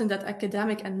important that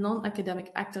academic and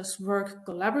non-academic actors work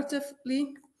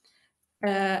collaboratively,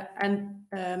 and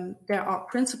there are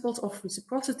principles of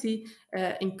reciprocity,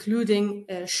 including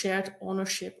shared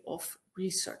ownership of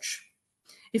research.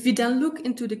 If we then look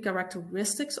into the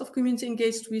characteristics of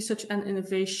community-engaged research and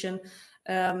innovation,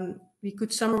 we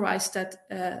could summarize that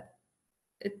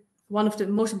one of the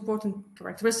most important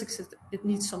characteristics is that it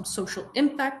needs some social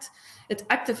impact. It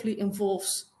actively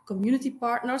involves community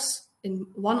partners in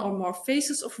one or more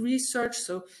phases of research.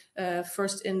 So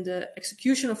first in the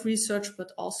execution of research,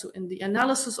 but also in the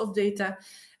analysis of data,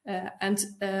 and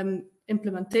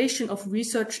implementation of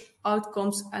research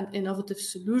outcomes and innovative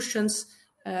solutions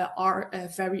are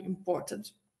very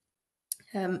important.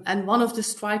 And one of the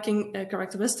striking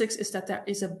characteristics is that there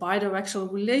is a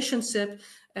bidirectional relationship,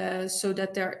 so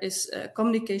that there is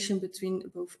communication between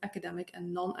both academic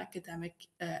and non-academic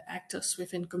actors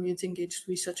within community-engaged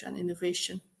research and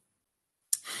innovation.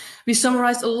 We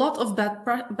summarized a lot of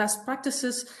best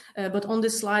practices, but on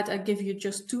this slide I give you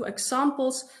just two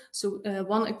examples. So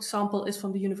one example is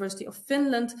from the University of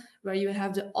Finland, where you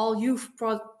have the All Youth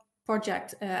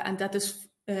project, and that is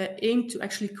aimed to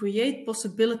actually create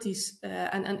possibilities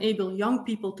and enable young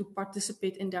people to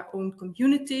participate in their own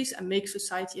communities and make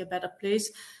society a better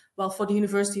place. While for the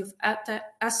University of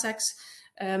Essex,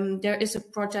 there is a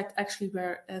project actually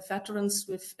where veterans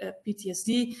with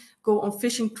PTSD go on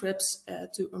fishing trips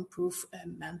to improve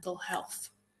mental health.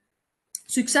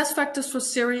 Success factors for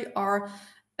CERI are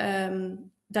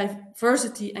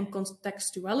diversity and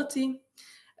contextuality,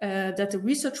 that the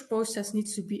research process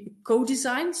needs to be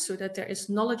co-designed so that there is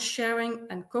knowledge sharing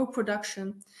and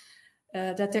co-production,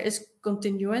 that there is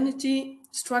continuity,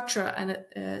 structure, and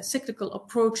a cyclical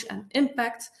approach and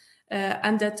impact,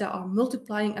 and that there are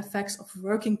multiplying effects of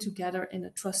working together in a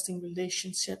trusting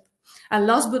relationship. And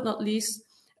last but not least,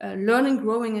 learning,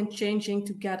 growing, and changing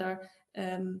together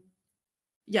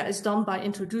is done by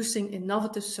introducing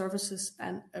innovative services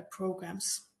and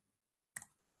programs.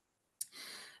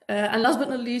 And last but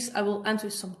not least, I will end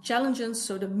with some challenges.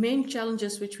 So the main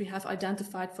challenges which we have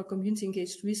identified for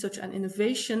community-engaged research and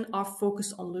innovation are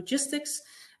focused on logistics.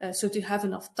 So to have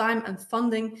enough time and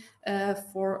funding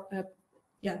for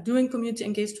doing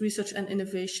community-engaged research and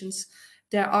innovations.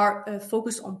 There are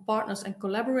focus on partners and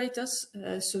collaborators.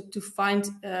 So to find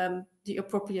the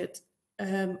appropriate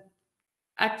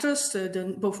actors,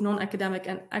 both non-academic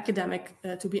and academic,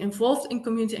 to be involved in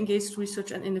community-engaged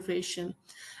research and innovation.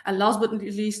 And last but not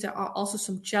least, there are also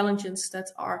some challenges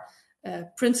that are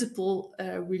principle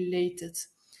related.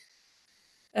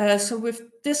 So with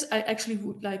this, I actually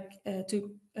would like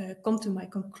to come to my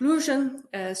conclusion.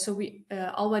 So we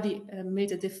already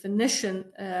made a definition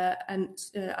and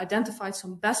identified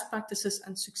some best practices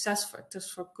and success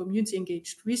factors for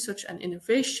community-engaged research and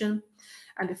innovation.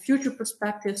 And the future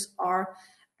perspectives are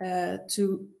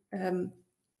to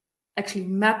actually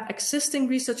map existing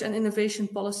research and innovation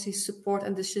policies, support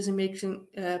and decision-making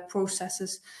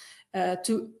processes,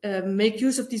 to make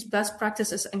use of these best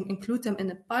practices and include them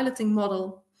in a piloting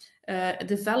model,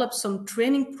 develop some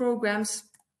training programs,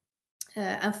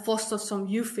 and foster some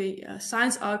YUFE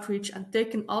science outreach. And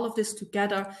taking all of this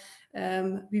together,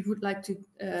 we would like to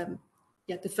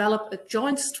develop a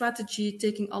joint strategy,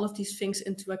 taking all of these things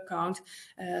into account,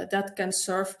 that can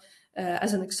serve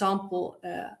as an example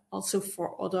also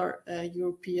for other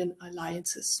European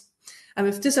alliances. And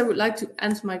with this, I would like to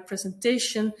end my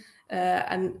presentation,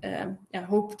 and I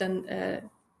hope then there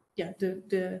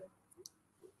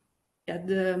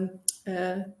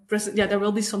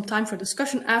will be some time for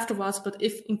discussion afterwards. But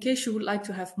if, in case you would like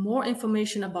to have more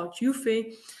information about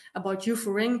YUFE, about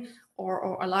YUFERING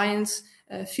or Alliance,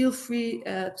 feel free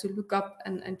to look up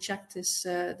and check this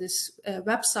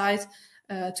website,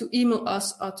 to email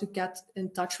us or to get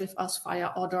in touch with us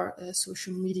via other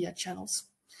social media channels.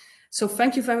 So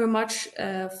thank you very much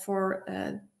for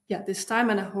this time,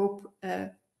 and I hope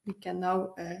we can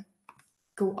now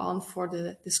go on for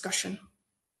the discussion.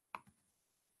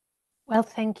 Well,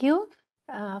 thank you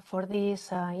for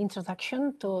this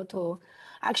introduction to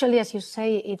actually, as you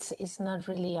say, it's not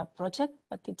really a project,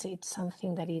 but it's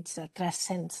something that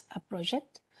transcends a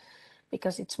project,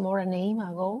 because it's more an aim,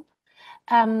 a goal.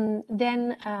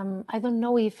 Then I don't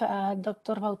know if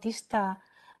Dr. Bautista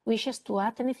wishes to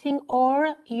add anything,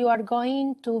 or you are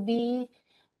going to be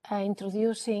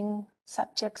introducing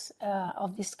subjects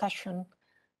of discussion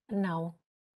now.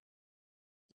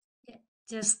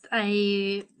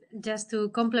 Just to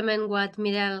complement what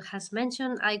Mireille has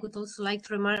mentioned, I would also like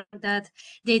to remark that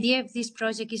the idea of this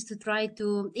project is to try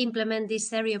to implement this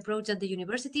CERI approach at the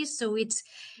universities. So it's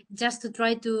just to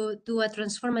try to do a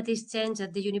transformative change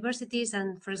at the universities,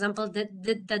 and, for example,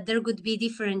 that there could be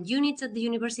different units at the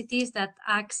universities that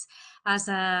acts as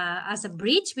a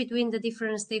bridge between the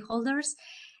different stakeholders.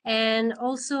 And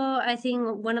also, I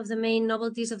think one of the main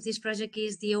novelties of this project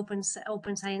is the open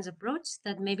science approach,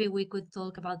 that maybe we could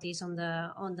talk about this on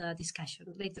the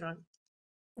discussion later on.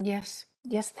 Yes,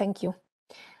 thank you.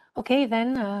 Okay,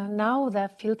 then now the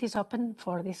field is open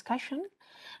for discussion.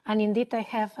 And indeed, I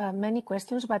have many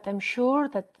questions, but I'm sure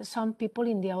that some people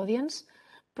in the audience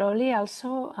probably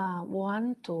also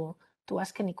want to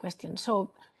ask any questions.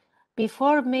 So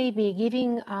before maybe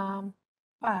giving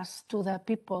pass to the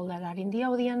people that are in the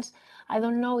audience, I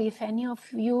don't know if any of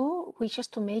you wishes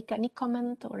to make any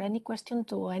comment or any question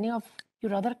to any of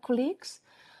your other colleagues.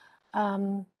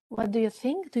 What do you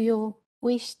think? Do you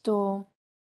wish to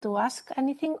ask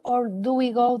anything, or do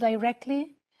we go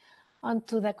directly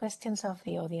onto the questions of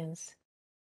the audience?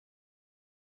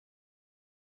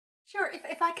 Sure,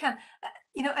 if I can.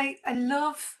 You know, I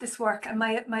love this work, and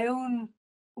my own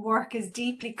work is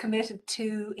deeply committed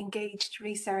to engaged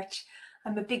research.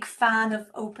 I'm a big fan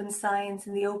of open science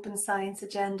and the open science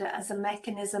agenda as a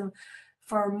mechanism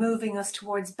for moving us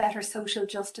towards better social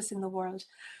justice in the world.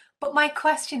 But my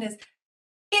question is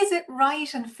it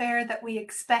right and fair that we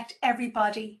expect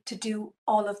everybody to do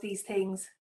all of these things?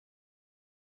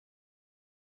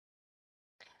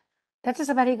 That is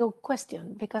a very good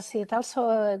question, because it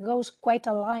also goes quite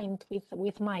aligned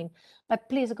with mine. But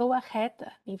please go ahead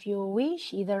if you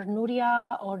wish, either Nuria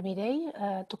or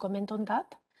Mireille, to comment on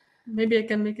that. Maybe I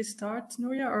can make a start,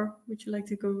 Nuria, or would you like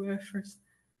to go first?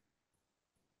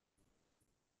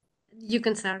 You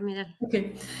can start, Mireille.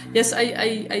 Okay. Yes,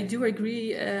 I do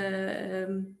agree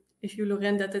with you,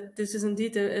 Lorraine, that this is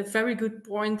indeed a very good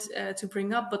point to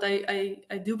bring up. But I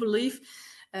do believe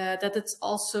that it's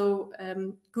also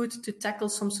good to tackle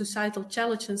some societal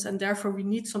challenges, and therefore we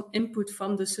need some input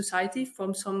from the society,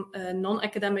 from some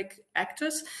non-academic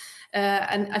actors.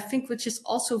 And I think which is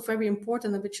also very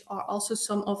important, and which are also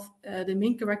some of the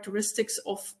main characteristics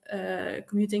of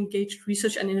community engaged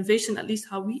research and innovation, at least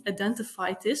how we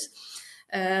identify this,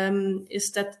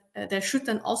 is that there should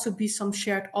then also be some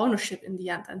shared ownership in the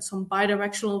end, and some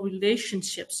bidirectional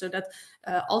relationships, so that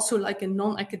also like a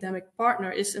non-academic partner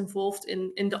is involved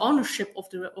in the ownership of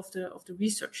the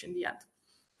research in the end.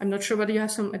 I'm not sure whether you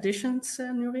have some additions,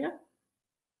 Nuria.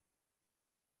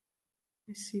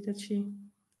 I see that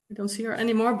I don't see her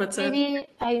anymore, but maybe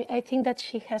I think that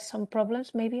she has some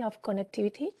problems, maybe of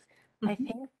connectivity. I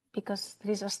think, because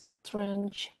there is a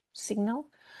strange signal.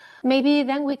 Maybe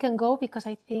then we can go, because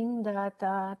I think that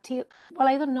well,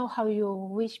 I don't know how you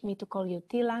wish me to call you,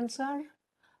 Ansgar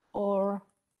or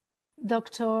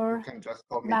Dr. You can just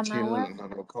call me Baumhauer. Till.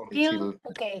 No, call me Till? Till.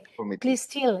 Okay, Till. please,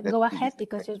 Till, go ahead, easy.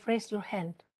 because you raised your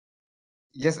hand.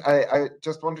 Yes, I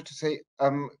just wanted to say,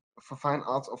 for fine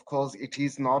arts, of course, it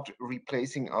is not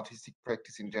replacing artistic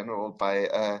practice in general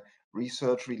by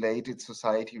research-related,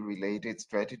 society-related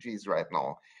strategies right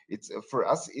now. It's for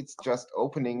us, it's just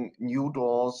opening new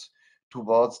doors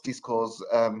towards discourse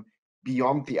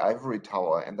beyond the ivory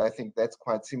tower, and I think that's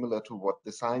quite similar to what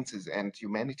the sciences and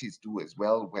humanities do as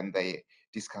well when they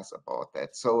discuss about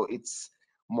that. So it's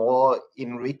more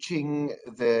enriching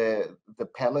the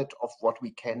palette of what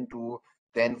we can do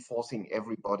than forcing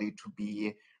everybody to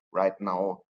be right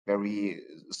now very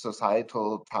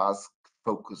societal task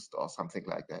focused or something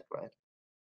like that, right?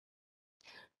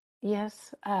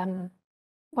 Yes.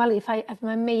 Well, if I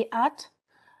may add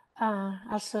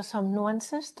also some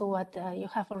nuances to what you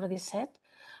have already said,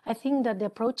 I think that the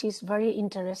approach is very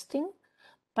interesting,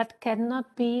 but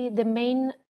cannot be the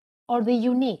main or the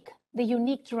unique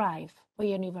drive for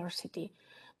university,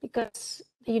 because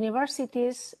the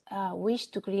universities wish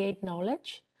to create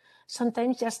knowledge,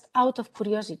 sometimes just out of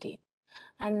curiosity.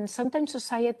 And sometimes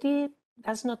society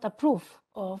does not approve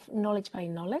of knowledge by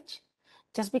knowledge,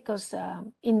 just because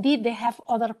indeed they have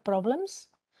other problems,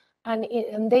 and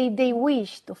they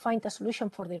wish to find a solution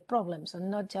for their problems and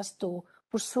not just to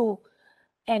pursue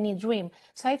any dream.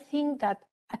 So I think that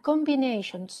a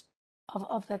combination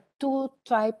of the two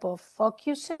type of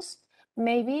focuses,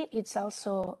 maybe it's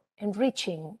also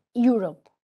enriching Europe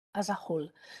as a whole.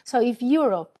 So if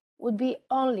Europe would be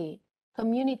only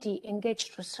community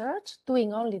engaged research,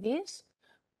 doing only this,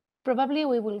 probably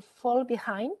we will fall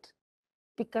behind,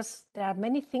 because there are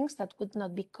many things that would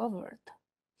not be covered.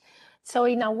 So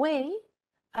in a way,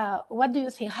 what do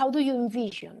you think? How do you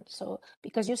envision? So,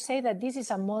 because you say that this is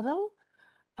a model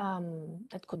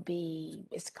that could be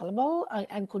scalable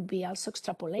and could be also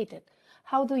extrapolated.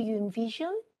 How do you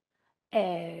envision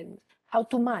how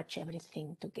to match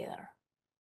everything together?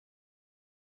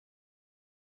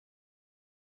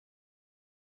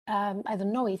 I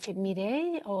don't know if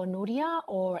Mireille or Nuria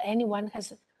or anyone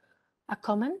has a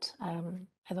comment.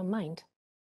 I don't mind.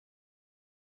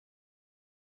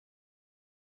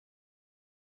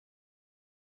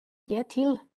 Yeah,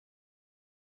 Till,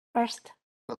 first.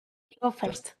 Go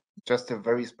first. Just a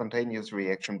very spontaneous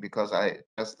reaction, because I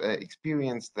just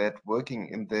experienced that working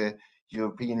in the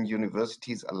European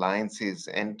Universities Alliances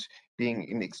and being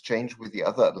in exchange with the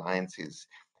other alliances,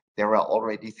 there are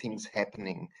already things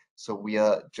happening. So we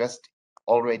are just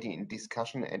already in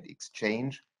discussion and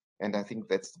exchange, and I think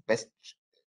that's the best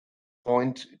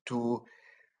point to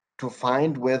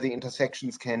find where the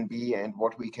intersections can be and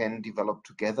what we can develop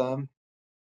together,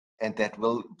 and that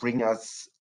will bring us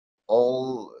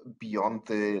all beyond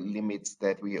the limits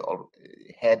that we all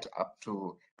had up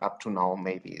to now,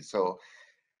 maybe. So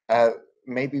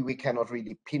maybe we cannot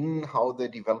really pin how the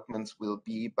developments will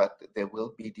be, but there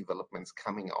will be developments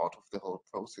coming out of the whole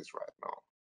process right now.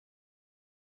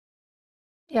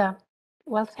 Yeah,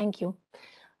 well, thank you.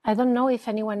 I don't know if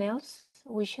anyone else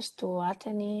wishes to add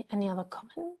any other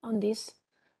comment on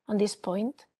this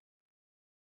point,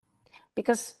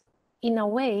 because in a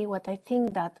way, what I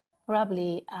think that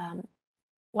probably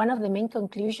one of the main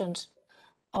conclusions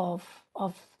of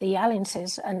the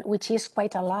alliances, and which is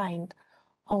quite aligned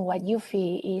on what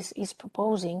YUFE is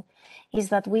proposing, is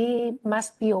that we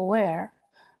must be aware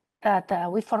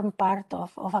that we form part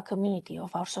of a community,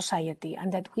 of our society,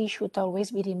 and that we should always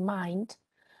bear in mind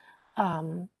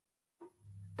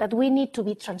that we need to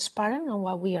be transparent on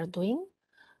what we are doing.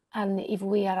 And if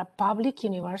we are a public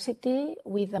university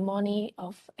with the money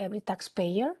of every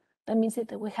taxpayer, that means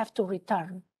that we have to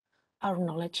return our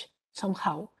knowledge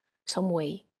somehow, some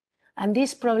way. And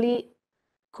this probably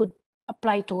could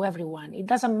apply to everyone. It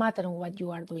doesn't matter what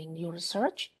you are doing, your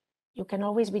research. You can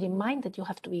always bear in mind that you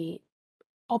have to be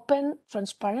open,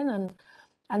 transparent,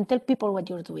 and tell people what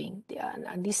you're doing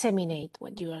and disseminate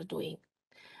what you are doing.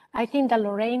 I think that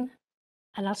Lorraine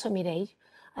and also Mireille,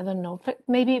 I don't know,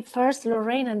 maybe first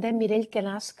Lorraine and then Mireille can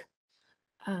ask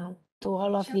to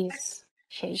all of these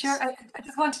shapes. Sure, I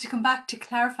just wanted to come back to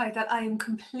clarify that I am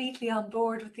completely on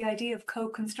board with the idea of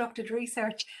co-constructed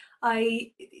research.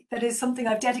 That is something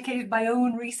I've dedicated my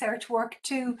own research work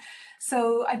to.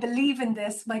 So I believe in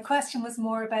this. My question was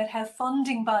more about how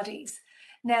funding bodies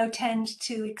now tend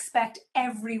to expect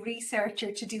every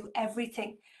researcher to do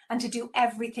everything and to do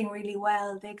everything really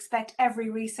well. They expect every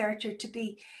researcher to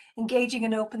be engaging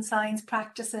in open science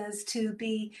practices, to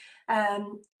be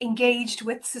engaged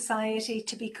with society,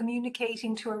 to be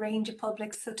communicating to a range of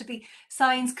publics, so to be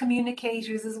science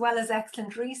communicators as well as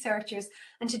excellent researchers,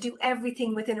 and to do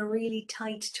everything within a really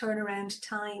tight turnaround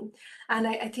time. And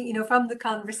I think, you know, from the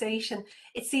conversation,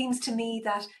 it seems to me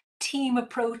that team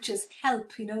approaches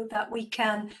help, you know, that we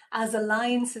can, as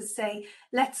alliances, say,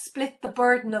 let's split the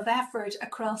burden of effort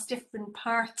across different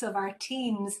parts of our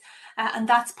teams. And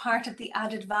that's part of the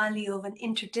added value of an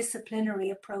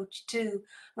interdisciplinary approach too,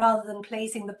 rather than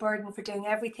placing the burden for doing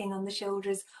everything on the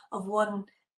shoulders of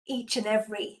each and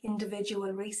every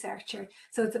individual researcher.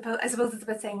 So it's about, I suppose it's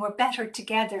about saying we're better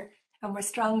together and we're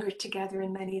stronger together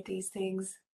in many of these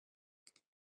things.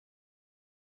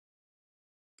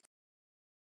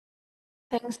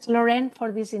 Thanks, Lorraine,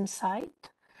 for this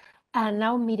insight. And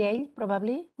now Mireille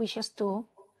probably wishes to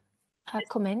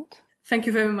comment. Thank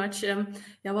you very much. Yeah,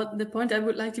 what the point I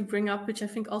would like to bring up, which I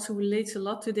think also relates a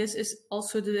lot to this, is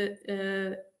also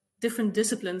the different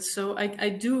disciplines. So I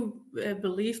do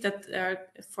believe that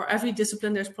for every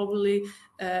discipline, there's probably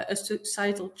a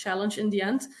societal challenge in the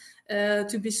end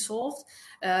to be solved.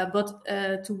 But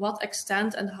to what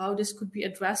extent and how this could be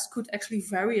addressed could actually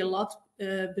vary a lot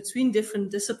between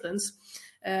different disciplines.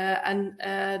 And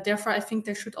therefore, I think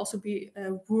there should also be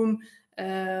room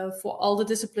for all the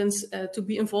disciplines to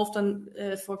be involved in,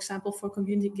 for example, for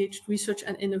community-engaged research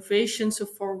and innovation. So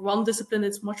for one discipline,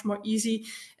 it's much more easy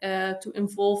to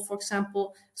involve, for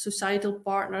example, societal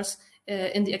partners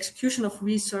in the execution of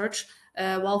research,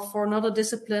 while for another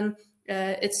discipline,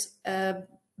 it's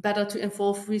better to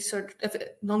involve research,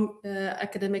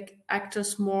 non-academic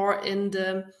actors more in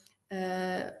the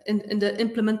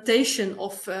implementation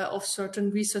of certain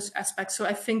research aspects. So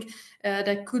I think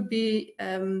there could be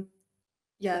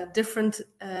different.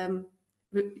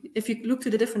 If you look to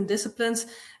the different disciplines,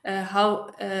 how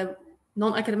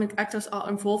non-academic actors are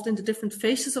involved in the different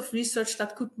phases of research,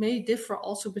 that may differ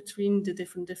also between the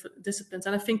different disciplines.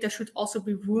 And I think there should also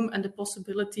be room and the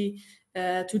possibility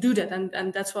to do that.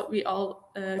 And that's what we are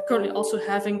currently also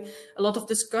having a lot of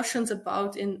discussions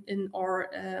about in our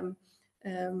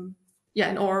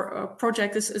in our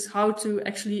project is how to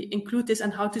actually include this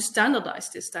and how to standardize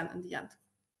this then in the end.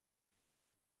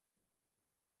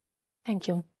 Thank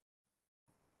you.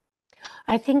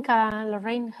 I think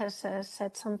Lorraine has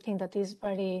said something that is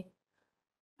very,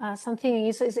 something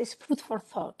is food for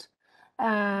thought,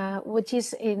 which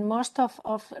is in most of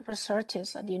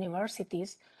researchers at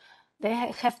universities, they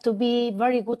have to be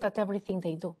very good at everything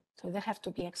they do. So they have to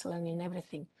be excellent in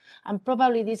everything. And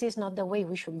probably this is not the way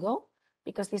we should go,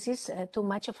 because this is too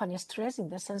much of an stress in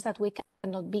the sense that we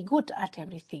cannot be good at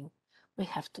everything we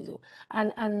have to do.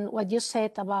 And what you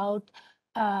said about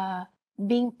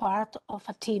being part of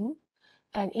a team,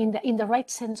 and in the right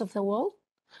sense of the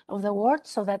word,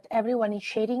 so that everyone is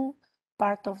sharing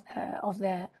part of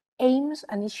the aims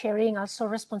and is sharing also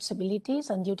responsibilities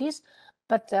and duties.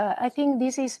 But I think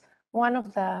this is one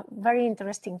of the very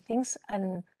interesting things,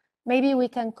 and maybe we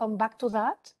can come back to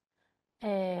that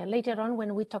later on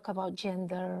when we talk about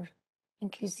gender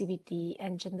inclusivity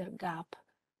and gender gap,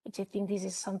 which I think this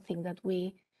is something that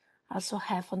we also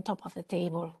have on top of the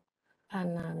table.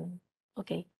 And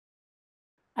okay,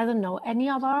 I don't know, any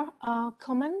other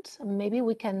comments? Maybe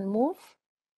we can move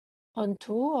on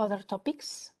to other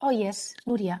topics. Oh yes,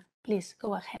 Nuria, please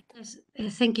go ahead. Yes,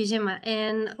 thank you, Gemma.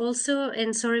 And also,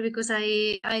 and sorry because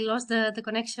I lost the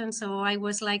connection, so I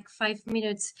was like 5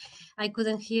 minutes, I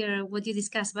couldn't hear what you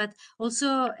discussed. But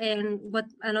also, and what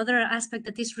another aspect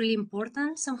that is really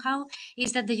important somehow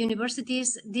is that the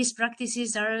universities, these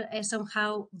practices are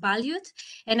somehow valued.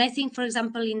 And I think, for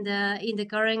example, in the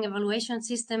current evaluation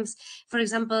systems, for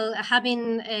example,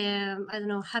 having I don't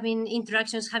know, having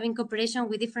interactions, having cooperation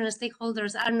with different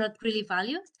stakeholders are not really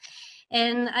valued.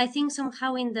 And I think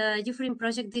somehow in the YUFERING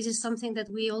project, this is something that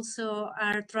we also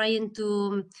are trying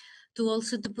to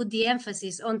put the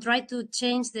emphasis on, try to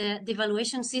change the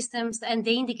evaluation systems and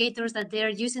the indicators that they are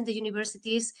using the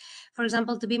universities, for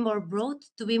example, to be more broad,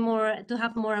 to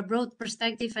have more a broad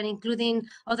perspective and including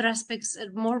other aspects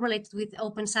more related with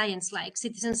open science, like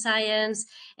citizen science,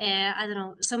 I don't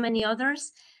know, so many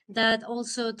others, that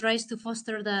also tries to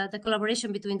foster the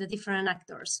collaboration between the different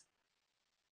actors.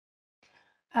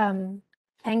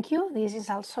 Thank you. This is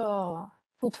also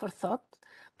food for thought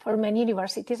for many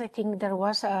universities. I think there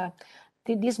was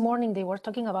this morning they were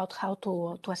talking about how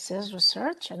to assess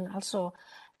research and also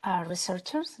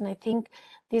researchers. And I think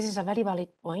this is a very valid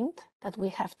point, that we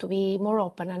have to be more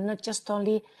open and not just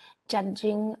only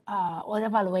judging or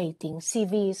evaluating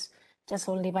CVs just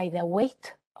only by the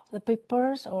weight of the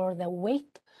papers or the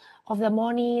weight of the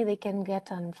money they can get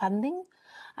on funding,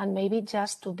 and maybe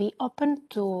just to be open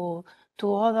to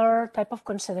other type of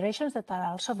considerations that are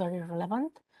also very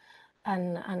relevant.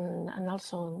 And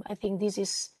also, I think this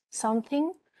is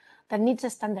something that needs a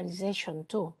standardization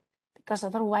too, because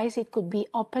otherwise it could be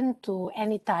open to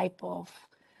any type of,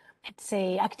 let's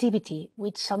say, activity,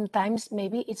 which sometimes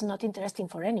maybe it's not interesting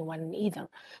for anyone either.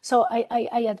 So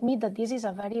I admit that this is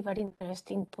a very, very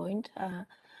interesting point.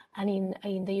 And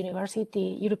in the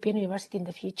university, European university in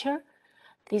the future,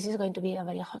 this is going to be a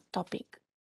very hot topic.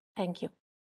 Thank you.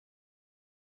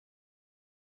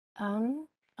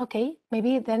 Okay,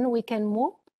 maybe then we can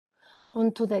move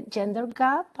on to the gender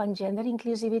gap and gender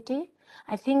inclusivity.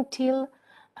 I think Till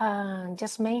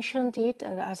just mentioned it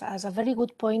as a very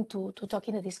good point to talk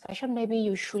in the discussion. Maybe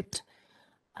you should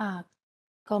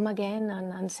come again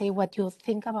and say what you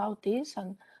think about this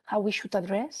and how we should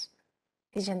address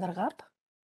this gender gap?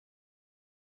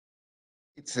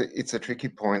 It's a tricky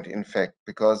point, in fact,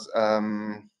 because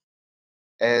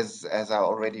as I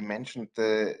already mentioned,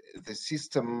 the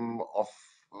system of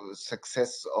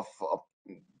success of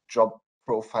job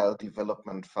profile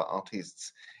development for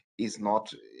artists is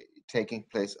not taking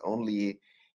place only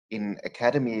in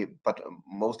academy, but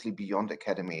mostly beyond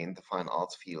academy in the fine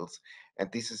arts fields. And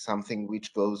this is something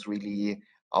which goes really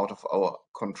out of our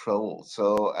control.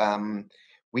 So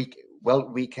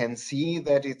we can see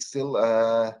that it's still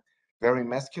a very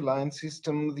masculine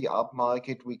system, the art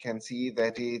market. We can see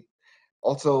that it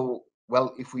also,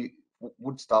 well, if we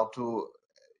would start to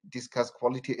discuss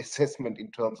quality assessment in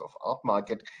terms of art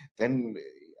market, then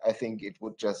I think it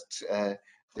would just,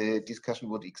 the discussion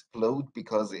would explode,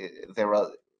 because there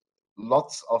are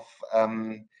lots of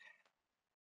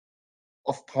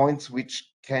points which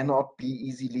cannot be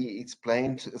easily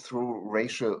explained through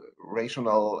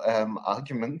rational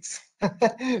arguments.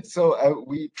 So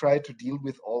we try to deal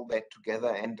with all that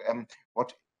together. And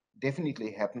what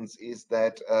definitely happens is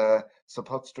that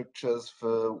support structures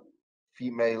for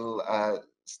female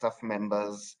staff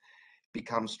members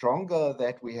become stronger,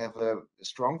 that we have a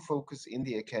strong focus in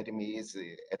the academies,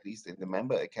 at least in the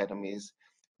member academies,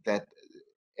 that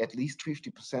at least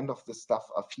 50% of the staff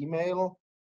are female,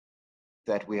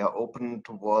 that we are open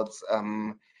towards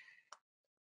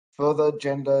further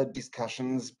gender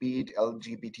discussions, be it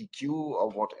LGBTQ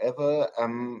or whatever.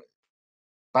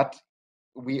 But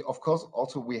we, of course,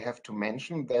 also we have to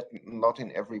mention that not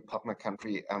in every partner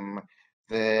country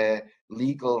the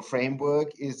legal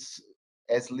framework is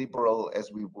as liberal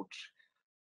as we would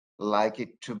like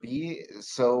it to be.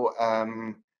 So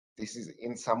this is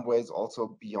in some ways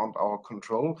also beyond our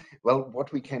control. Well,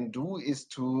 what we can do is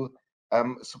to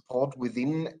support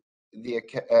within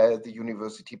the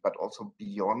university, but also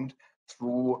beyond,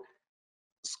 through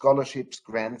scholarships,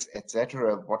 grants,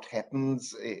 etc. What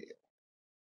happens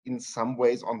in some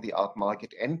ways on the art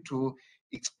market, and to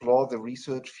explore the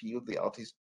research field, the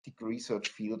artistic research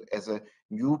field, as a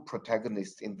new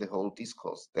protagonist in the whole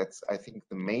discourse. That's, I think,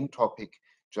 the main topic,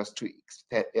 just to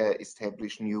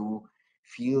establish new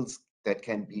fields that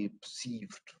can be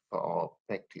perceived for our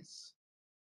practice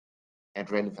and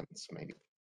relevance, maybe.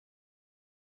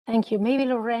 Thank you. Maybe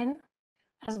Lorraine,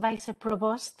 as Vice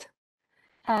Provost,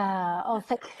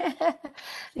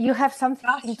 you have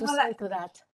something to say to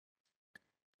that.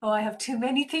 Oh, I have too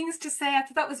many things to say. I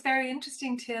thought that was very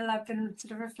interesting, Till. I've been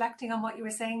sort of reflecting on what you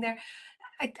were saying there.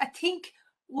 I think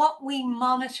what we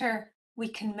monitor, we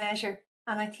can measure.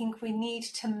 And I think we need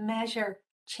to measure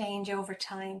change over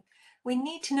time. We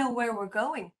need to know where we're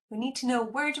going. We need to know,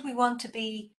 where do we want to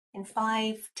be in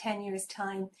 5, 10 years'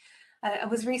 time. I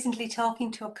was recently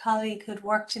talking to a colleague who'd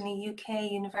worked in a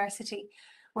UK university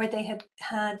where they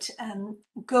had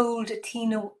gold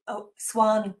Athena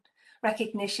Swan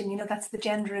recognition. You know, that's the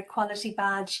gender equality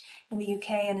badge in the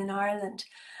UK and in Ireland.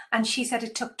 And she said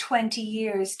it took 20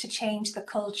 years to change the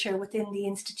culture within the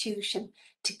institution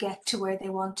to get to where they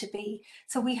want to be.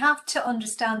 So we have to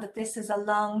understand that this is a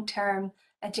long-term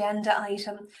agenda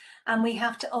item. And we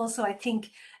have to also, I think,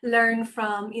 learn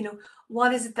from, you know,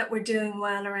 what is it that we're doing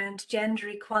well around gender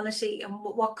equality, and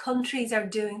what countries are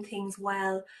doing things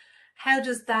well. How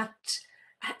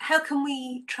can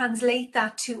we translate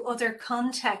that to other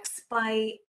contexts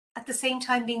by at the same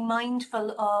time being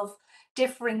mindful of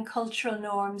differing cultural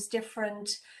norms,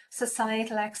 different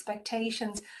societal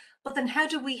expectations, but then how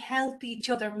do we help each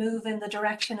other move in the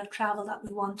direction of travel that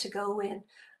we want to go in?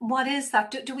 What is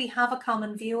that? Do we have a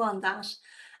common view on that?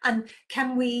 And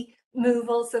can we move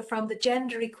also from the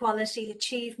gender equality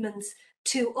achievements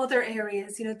to other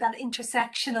areas, you know, that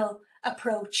intersectional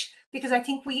approach? Because I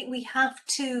think we have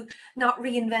to not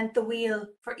reinvent the wheel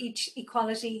for each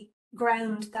equality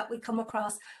ground that we come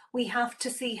across. We have to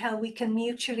see how we can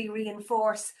mutually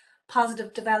reinforce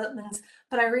positive developments.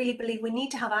 But I really believe we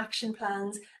need to have action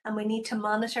plans, and we need to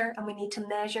monitor, and we need to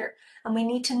measure, and we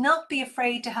need to not be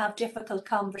afraid to have difficult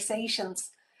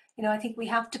conversations. You know, I think we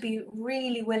have to be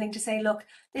really willing to say, look,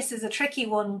 this is a tricky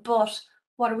one, but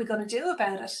what are we going to do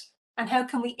about it? And how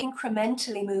can we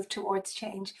incrementally move towards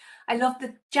change? I love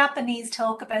the Japanese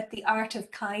talk about the art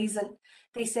of Kaizen.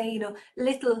 They say, you know,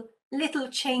 little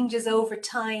changes over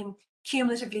time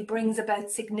cumulatively brings about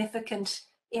significant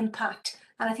impact.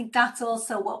 And I think that's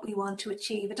also what we want to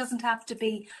achieve. It doesn't have to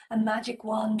be a magic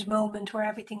wand moment where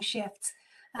everything shifts.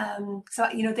 So,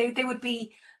 you know, they would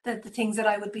be the things that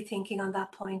I would be thinking on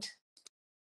that point.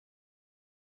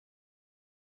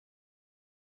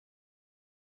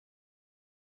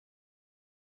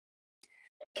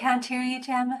 Can't hear you,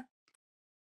 Gemma.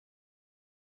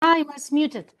 I was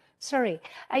muted. Sorry.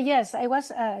 Yes, I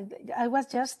was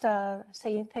just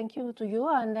saying thank you to you,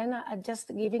 and then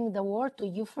just giving the word to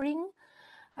YUFERING,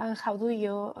 and how do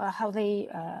you how they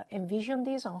envision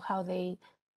this, and how they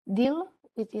deal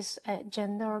with this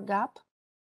gender gap.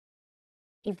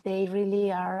 If they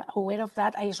really are aware of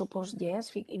that, I suppose yes,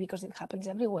 because it happens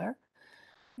everywhere.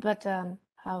 But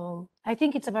I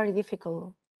think it's a very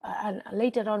difficult. And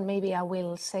later on, maybe I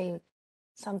will say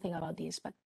something about this.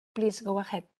 But please go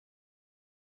ahead.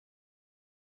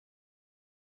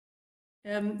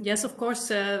 Yes, of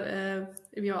course.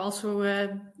 We are also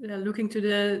looking to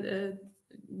the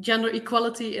gender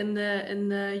equality in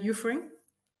YUFERING.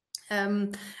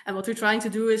 And what we're trying to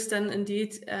do is then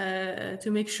indeed to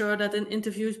make sure that in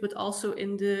interviews, but also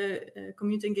in the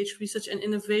community engaged research and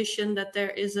innovation, that there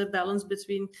is a balance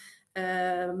between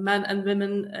men and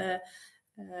women.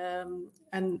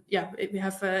 And yeah, we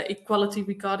have equality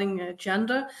regarding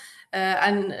gender,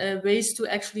 and ways to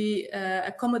actually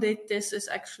accommodate this is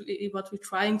actually what we're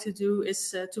trying to do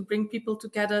is to bring people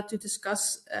together to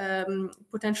discuss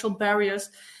potential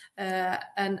barriers,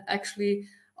 and actually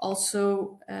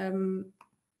also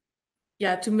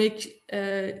to make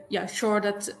sure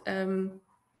that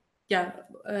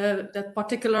that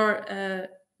particular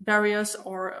barriers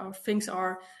or things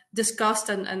are discussed,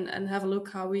 and have a look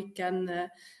how we can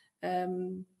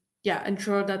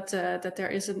ensure that that there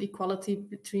is an equality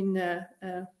between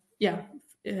man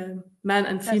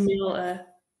and female,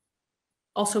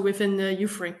 also within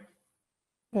YUFERING.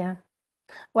 Yeah.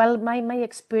 Well, my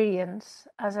experience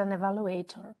as an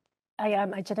evaluator, I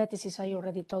am a geneticist, I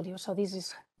already told you, so this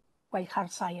is quite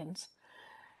hard science.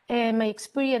 My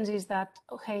experience is that,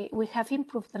 okay, we have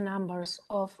improved the numbers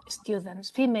of students.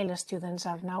 Female students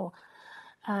are now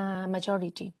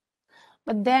majority.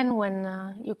 But then when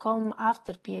you come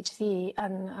after PhD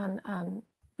and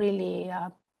really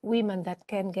women that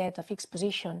can get a fixed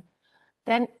position,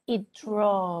 then it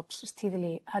drops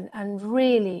steadily, and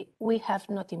really we have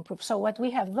not improved. So what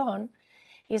we have done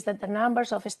is that the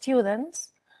numbers of students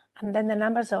and then the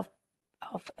numbers of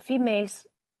females,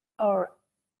 or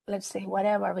let's say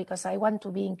whatever, because I want to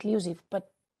be inclusive, but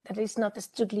that is not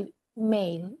strictly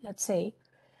male, let's say,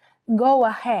 go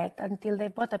ahead until they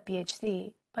got a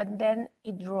PhD, but then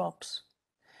it drops.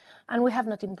 And we have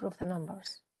not improved the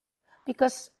numbers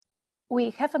because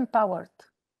we have empowered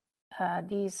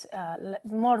these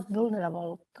more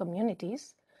vulnerable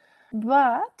communities.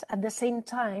 But at the same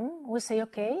time, we say,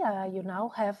 okay, you now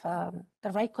have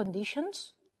the right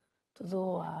conditions to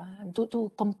do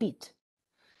to compete.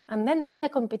 And then the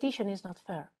competition is not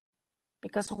fair,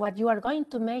 because what you are going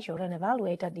to measure and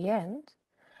evaluate at the end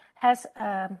has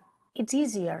it's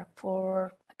easier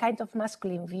for a kind of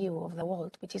masculine view of the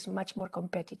world, which is much more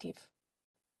competitive.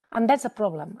 And that's a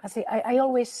problem. I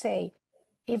always say,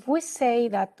 if we say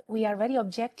that we are very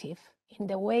objective in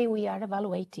the way we are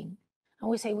evaluating, and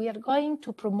we say we are going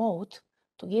to promote,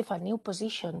 to give a new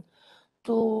position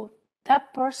to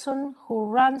that person who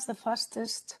runs the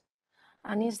fastest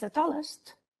and is the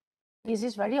tallest, this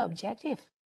is very objective.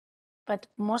 But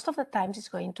most of the times it's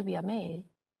going to be a male.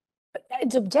 But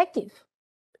it's objective.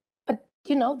 But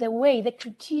you know, the way, the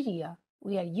criteria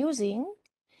we are using,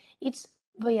 it's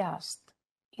biased.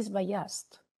 It's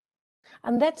biased.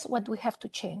 And that's what we have to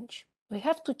change. We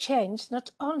have to change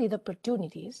not only the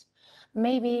opportunities,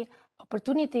 maybe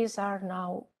opportunities are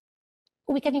now,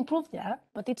 we can improve that,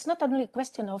 but it's not only a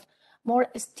question of more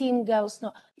STEAM girls.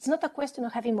 No, it's not a question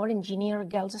of having more engineer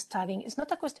girls studying. It's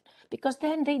not a question, because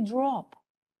then they drop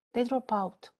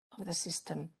out of the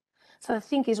system. So the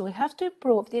thing is, we have to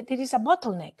improve. There is a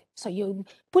bottleneck. So you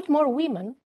put more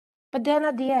women, but then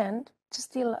at the end,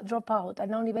 still drop out,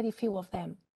 and only very few of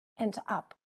them end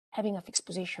up having a fixed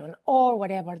position or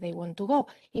whatever they want to go,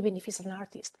 even if it's an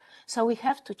artist. So we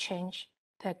have to change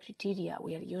the criteria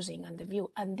we are using and the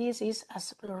view. And this is,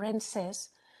 as Lorraine says,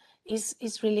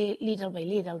 is really little by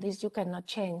little. This you cannot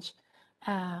change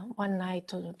one night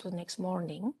to the next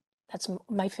morning. That's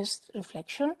my first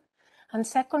reflection. And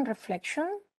second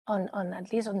reflection on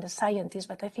at least on the scientists,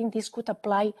 but I think this could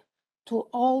apply to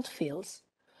all fields.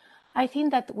 I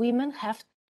think that women have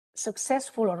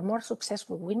successful or more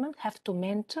successful women have to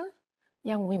mentor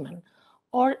young women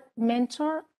or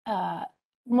mentor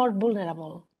more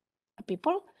vulnerable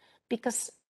people,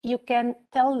 because you can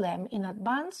tell them in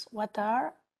advance what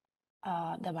are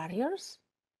the barriers,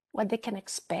 what they can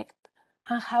expect,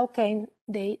 and how can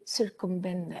they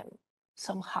circumvent them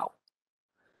somehow.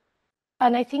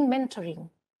 And I think mentoring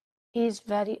is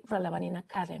very relevant in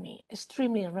academy,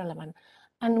 extremely relevant.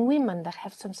 And women that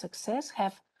have some success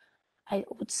have, I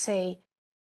would say,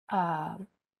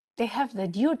 they have the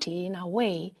duty in a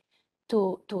way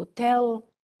to tell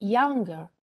younger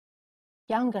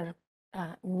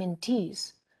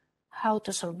mentees how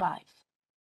to survive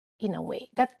in a way.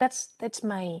 That's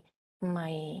my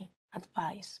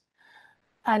advice.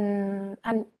 And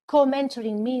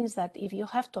co-mentoring means that if you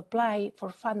have to apply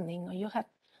for funding, or you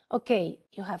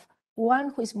have one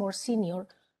who is more senior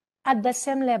at the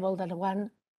same level that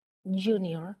one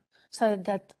junior, so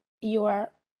that you are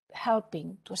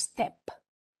helping to step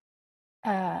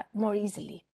more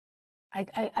easily.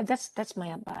 That's my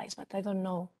advice, but I don't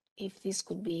know if this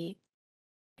could be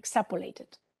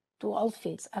extrapolated to all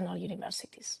fields and all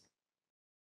universities.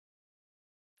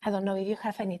 I don't know if you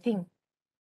have anything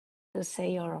to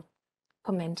say or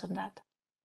comment on that.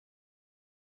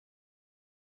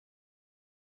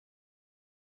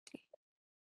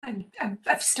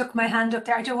 I've stuck my hand up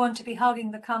there. I don't want to be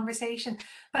hogging the conversation,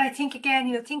 but I think,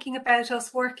 again, thinking about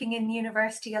us working in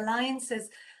university alliances,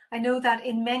 I know that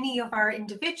in many of our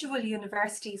individual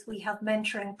universities, we have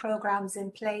mentoring programs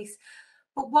in place.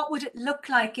 But what would it look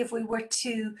like if we were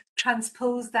to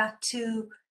transpose that to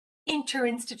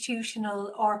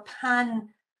interinstitutional or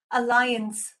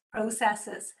pan-alliance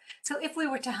processes? So if we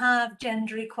were to have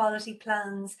gender equality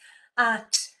plans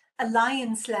at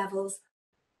alliance levels,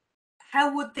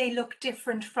 how would they look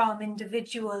different from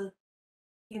individual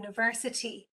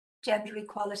university gender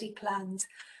equality plans?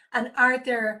 And are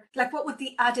there, what would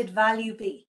the added value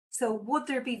be? So would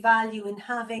there be value in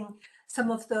having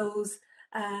some of those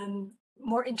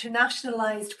more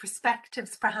internationalized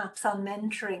perspectives perhaps on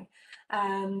mentoring?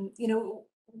 How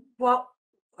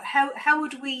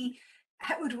would we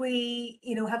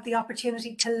have the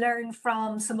opportunity to learn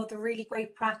from some of the really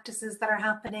great practices that are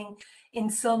happening in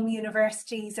some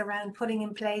universities around putting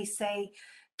in place, say,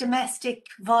 domestic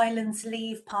violence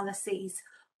leave policies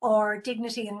or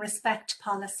dignity and respect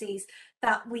policies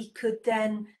that we could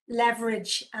then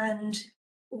leverage and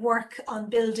work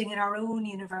on building in our own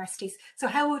universities? So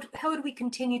how would we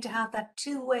continue to have that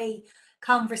two-way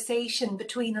conversation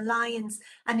between alliance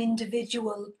and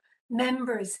individual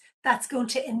members that's going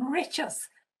to enrich us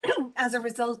as a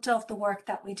result of the work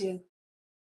that we do?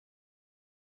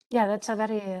 Yeah, that's a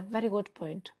very good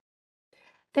point.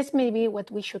 This may be what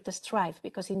we should strive,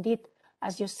 because indeed,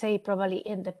 as you say, probably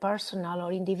in the personal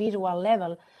or individual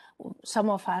level, some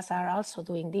of us are also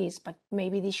doing this, but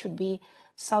maybe this should be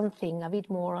something a bit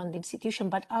more on the institution,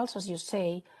 but also, as you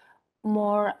say,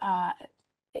 more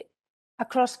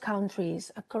across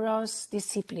countries, across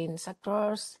disciplines,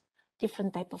 across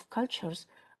different type of cultures,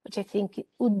 which I think it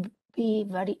would be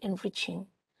very enriching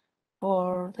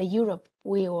for the Europe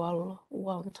we all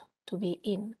want to be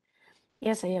in.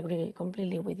 Yes, I agree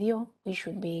completely with you. We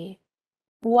should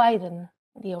widen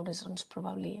the horizons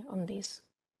probably on this.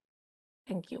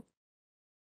 Thank you.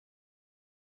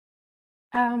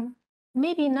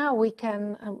 Maybe now we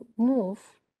can move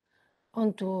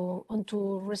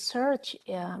onto research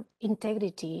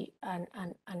integrity and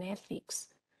ethics.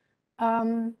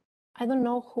 I don't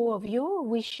know who of you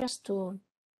wishes to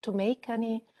make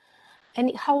any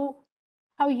how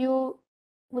you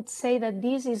would say that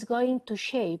this is going to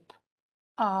shape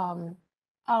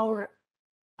our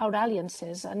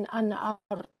alliances and our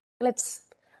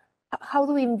how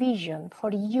do we envision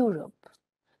for Europe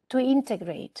to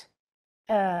integrate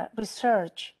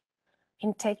research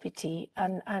integrity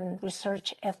and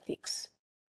research ethics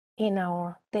in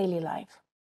our daily life?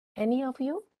 Any of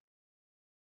you?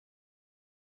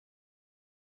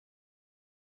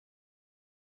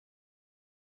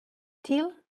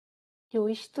 Till, you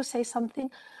wish to say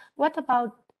something? What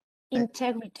about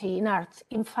integrity in arts,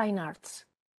 in fine arts?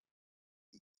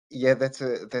 Yeah, that's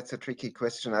a tricky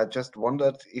question. I just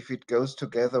wondered if it goes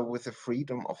together with the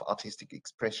freedom of artistic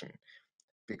expression,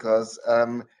 because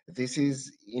this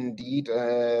is indeed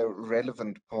a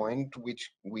relevant point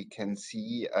which we can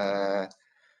see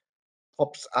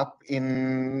pops up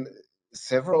in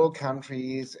several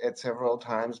countries at several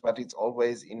times, but it's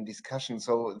always in discussion.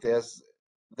 So there's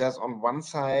on one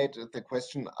side the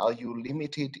question, are you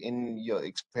limited in your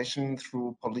expression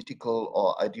through political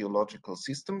or ideological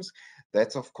systems?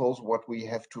 That's of course what we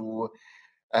have to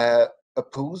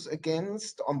oppose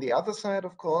against. On the other side,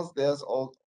 of course, there's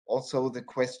also the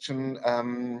question,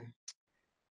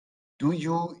 do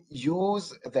you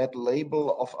use that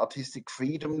label of artistic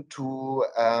freedom to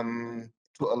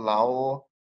allow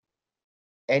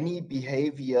any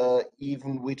behavior,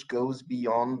 even which goes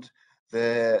beyond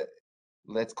the,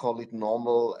 let's call it,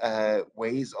 normal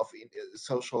ways of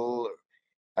social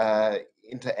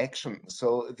interaction?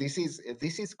 So this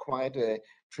is quite a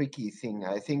tricky thing.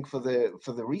 I think for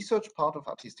the research part of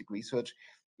artistic research,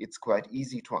 it's quite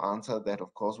easy to answer that.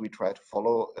 Of course, we try to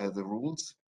follow the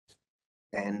rules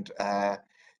and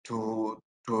to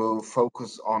to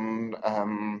focus on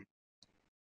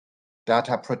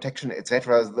data protection,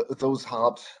 etc. Those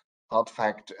hard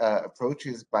fact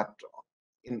approaches, but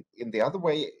in the other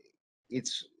way,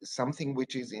 it's something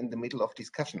which is in the middle of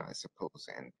discussion, I suppose,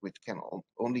 and which can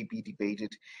only be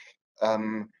debated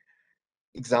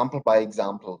example by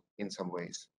example in some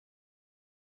ways.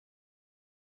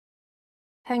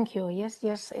 Thank you.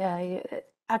 Yes.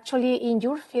 Actually, in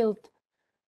your field,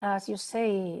 as you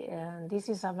say, this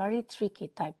is a very tricky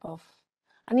type of,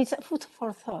 and it's a food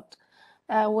for thought.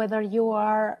 Whether you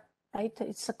are, right,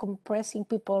 it's a compressing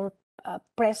people,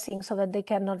 pressing so that they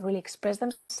cannot really express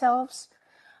themselves.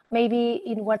 Maybe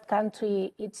in what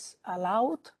country it's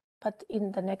allowed, but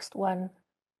in the next one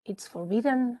it's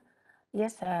forbidden.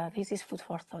 Yes, this is food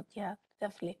for thought. Yeah,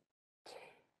 definitely.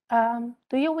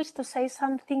 Do you wish to say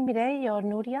something, Mireille or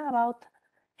Nuria, about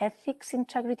ethics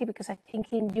integrity? Because I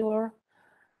think in your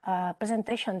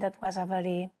presentation that was a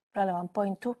very relevant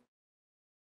point too.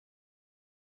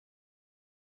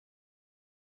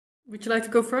 Would you like to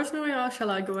go first, Nuria, or shall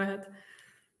I go ahead?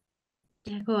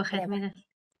 Yeah, go ahead, Mireille.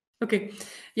 Okay,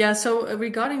 yeah. So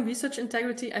regarding research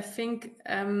integrity, I think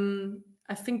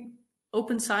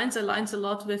open science aligns a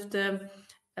lot with the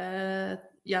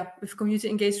with community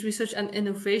engaged research and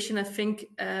innovation. I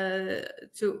think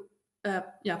to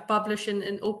publish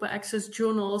in open access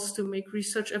journals to make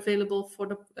research available for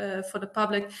the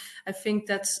public. I think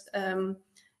that's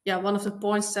one of the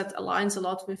points that aligns a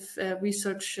lot with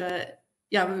research.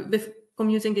 With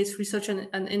community engaged research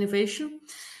and innovation.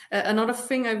 Another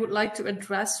thing I would like to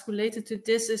address related to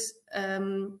this is,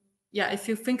 if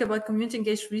you think about community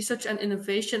engaged research and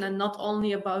innovation, and not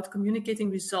only about communicating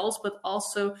results, but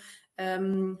also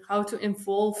how to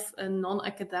involve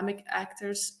non-academic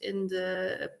actors in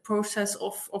the process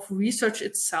of research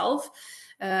itself,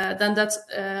 then that's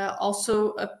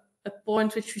also a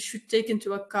point which we should take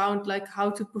into account, like how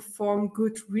to perform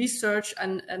good research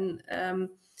and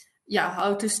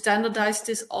how to standardize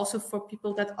this also for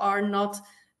people that are not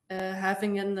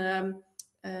having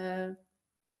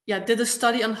did a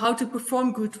study on how to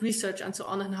perform good research and so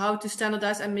on, and how to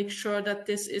standardize and make sure that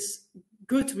this is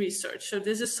good research. So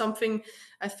this is something,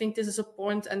 I think this is a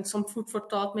point and some food for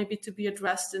thought maybe to be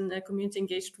addressed in community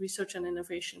engaged research and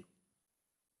innovation.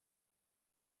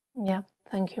 Yeah,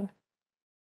 thank you.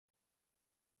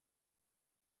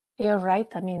 You're right.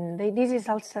 I mean, this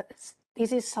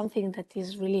is something that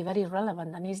is really very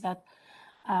relevant, and is that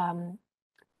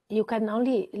you can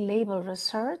only label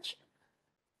research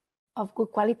of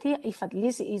good quality if at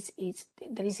least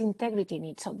there is integrity in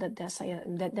it, so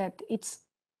that it's.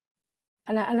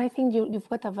 And I think you've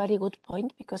got a very good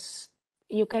point, because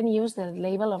you can use the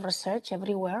label of research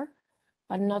everywhere,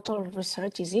 but not all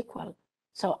research is equal.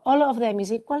 So all of them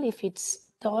is equal if it's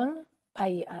done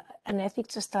by an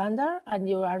ethics standard, and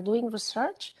you are doing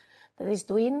research that is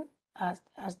doing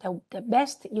as the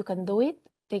best you can do it,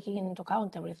 taking into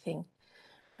account everything.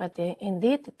 But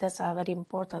indeed, that's a very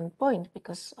important point,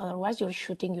 because otherwise you're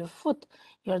shooting your foot.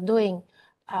 You're doing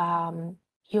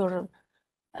your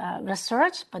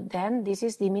research, but then this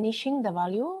is diminishing the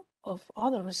value of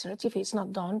other research if it's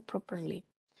not done properly.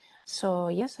 So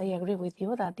yes, I agree with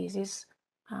you that this is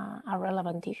a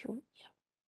relevant issue. Yeah.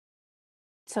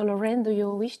 So Lorraine, do you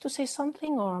wish to say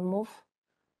something or move?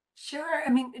 Sure. I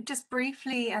mean, just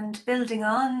briefly, and building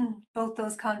on both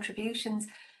those contributions,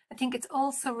 I think it's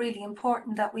also really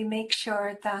important that we make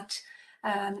sure that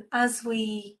as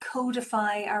we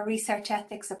codify our research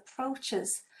ethics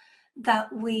approaches,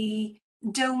 that we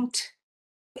don't,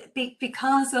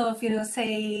 because of,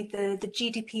 say the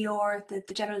GDPR,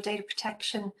 the General Data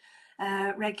Protection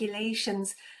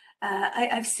regulations,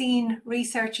 I've seen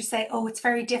researchers say, oh, it's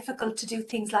very difficult to do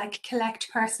things like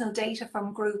collect personal data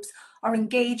from groups or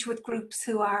engage with groups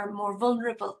who are more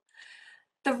vulnerable.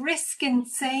 The risk in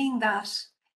saying that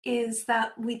is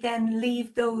that we then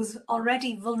leave those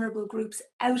already vulnerable groups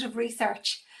out of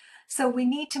research. So we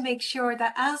need to make sure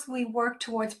that as we work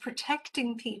towards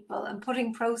protecting people and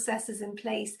putting processes in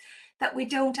place, that we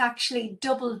don't actually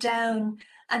double down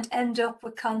and end up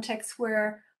with contexts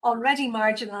where already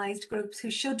marginalized groups who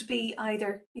should be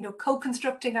either,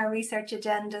 co-constructing our research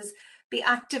agendas, be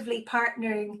actively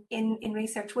partnering in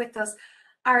research with us,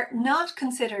 are not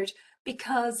considered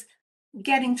because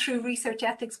getting through research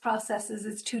ethics processes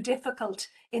is too difficult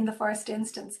in the first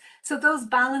instance. So those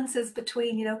balances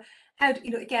between, how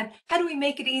do we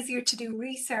make it easier to do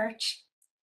research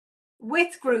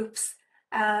with groups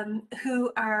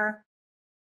who are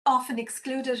often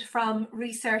excluded from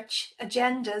research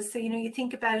agendas? So, you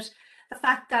think about the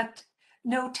fact that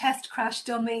no test crash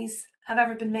dummies have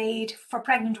ever been made for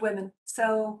pregnant women.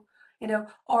 So you know,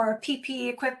 or PPE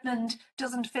equipment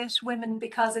doesn't fit women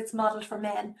because it's modeled for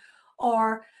men,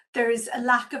 or there's a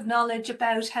lack of knowledge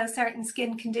about how certain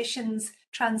skin conditions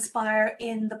transpire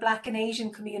in the Black and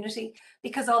Asian community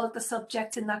because all of the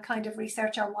subjects in that kind of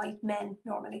research are white men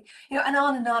normally, you know, and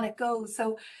on it goes.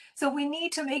 So we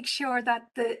need to make sure that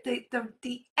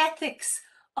the ethics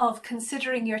of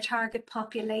considering your target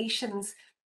populations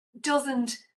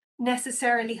doesn't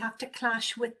necessarily have to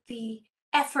clash with the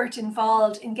effort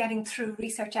involved in getting through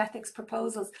research ethics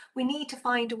proposals. We need to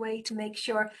find a way to make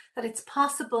sure that it's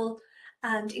possible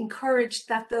and encourage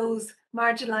that those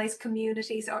marginalized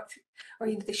communities, or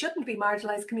even they shouldn't be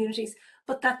marginalized communities,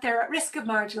 but that they're at risk of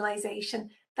marginalization,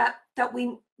 that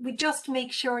we just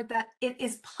make sure that it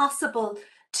is possible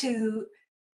to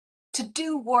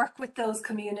do work with those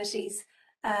communities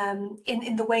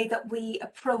in the way that we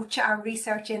approach our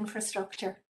research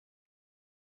infrastructure.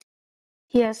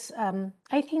 Yes,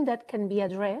 I think that can be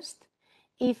addressed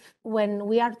if, when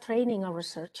we are training our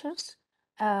researchers,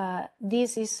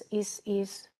 this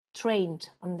is trained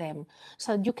on them.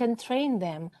 So you can train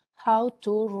them how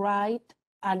to write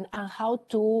and how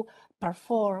to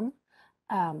perform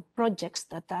projects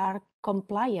that are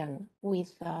compliant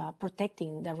with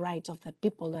protecting the rights of the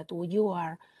people that you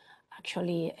are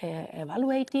actually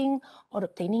evaluating or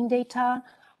obtaining data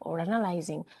or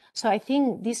analyzing. So I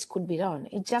think this could be done.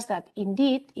 It's just that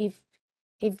indeed,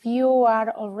 if you are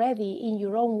already in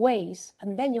your own ways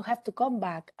and then you have to come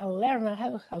back and learn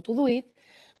how to do it,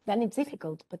 then it's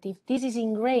difficult. But if this is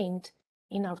ingrained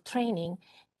in our training,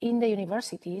 in the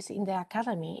universities, in the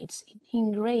academy, it's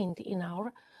ingrained in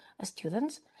our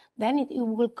students, then it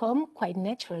will come quite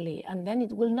naturally, and then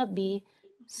it will not be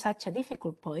such a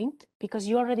difficult point because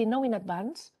you already know in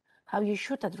advance how you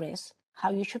should address,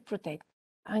 how you should protect,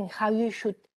 and how you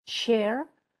should share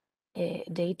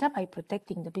data by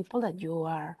protecting the people that you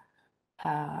are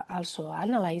also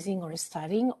analyzing or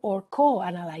studying or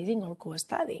co-analyzing or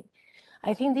co-studying.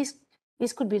 I think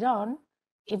this could be done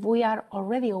if we are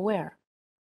already aware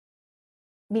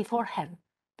beforehand,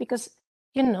 because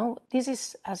you know, this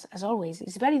is, as always,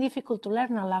 it's very difficult to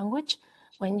learn a language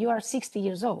when you are 60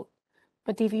 years old.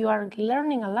 But if you are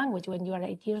learning a language when you are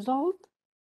 8 years old,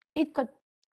 it could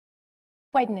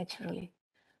quite naturally.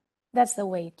 That's the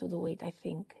way to do it, I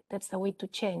think. That's the way to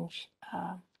change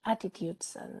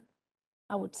attitudes, and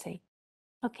I would say.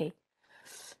 Okay.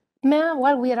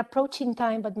 Well, we are approaching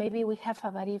time, but maybe we have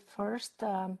a very first,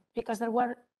 because there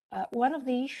were one of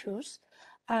the issues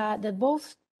that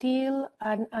both Till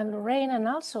and Lorraine and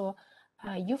also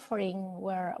YUFERING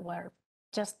were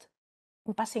just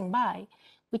passing by,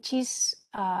 which is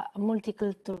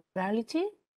multiculturality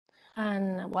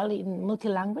and, well, in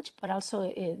multi-language, but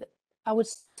also I would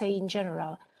say in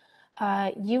general.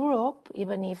 Europe,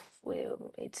 even if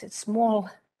it's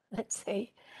small, let's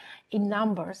say, in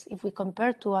numbers, if we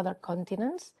compare to other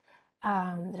continents,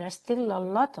 there are still a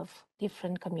lot of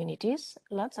different communities,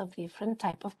 lots of different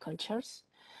type of cultures.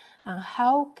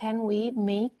 How can we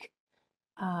make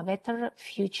a better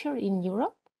future in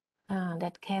Europe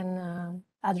that can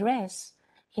address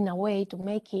in a way to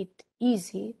make it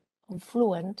easy and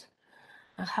fluent,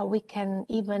 how we can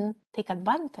even take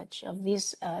advantage of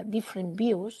these different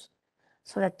views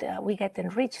so that we get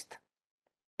enriched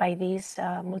by this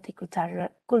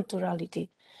multiculturality.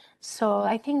 So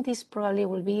I think this probably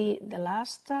will be the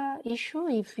last issue.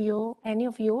 If any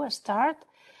of you start,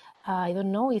 I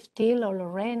don't know if Till or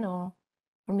Lorraine or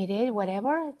Mireille,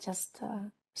 whatever, just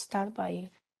start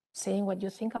by saying what you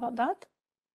think about that.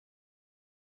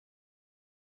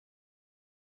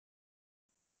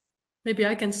 Maybe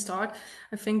I can start.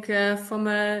 I think from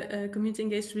a community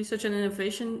engaged research and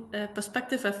innovation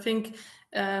perspective, I think,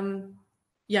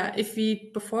 yeah, if we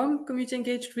perform community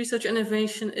engaged research and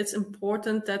innovation, it's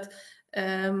important that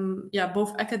yeah,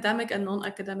 both academic and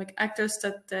non-academic actors,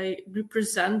 that they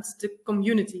represent the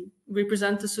community,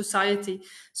 represent the society.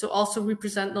 So also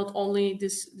represent not only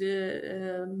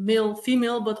the male,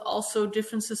 female, but also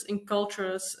differences in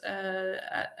cultures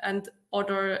and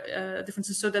other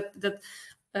differences, so that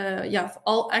yeah,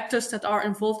 all actors that are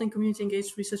involved in community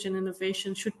engaged research and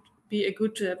innovation should be a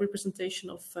good representation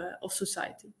of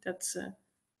society. That's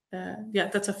yeah,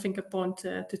 that's I think a point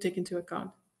to take into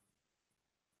account.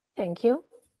 Thank you.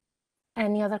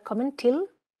 Any other comment, Till?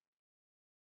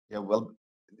 Yeah, well,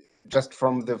 just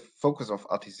from the focus of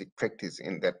artistic practice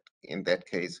in that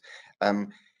case,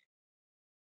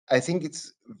 I think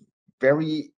it's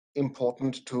very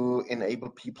important to enable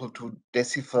people to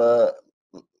decipher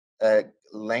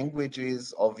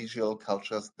languages or visual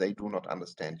cultures they do not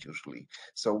understand usually.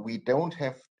 So we don't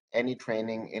have any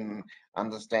training in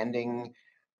understanding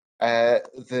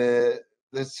the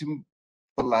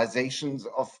symbolizations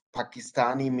of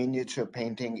Pakistani miniature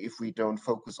painting if we don't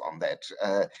focus on that.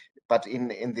 But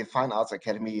in the Fine Arts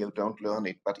Academy, you don't learn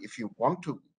it. But if you want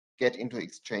to get into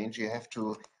exchange, you have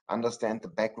to understand the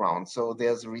background. So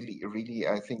there's really,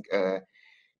 I think,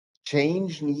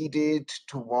 change needed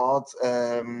towards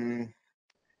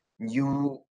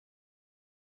new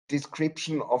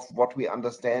description of what we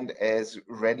understand as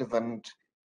relevant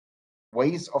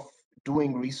ways of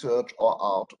doing research or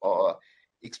art or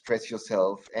express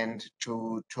yourself, and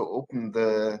to open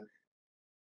the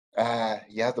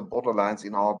the borderlines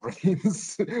in our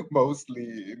brains,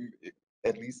 mostly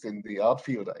at least in the art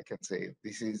field. I can say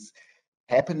this is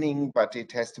happening, but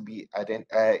it has to be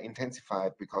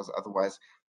intensified, because otherwise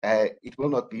it will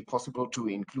not be possible to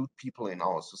include people in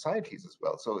our societies as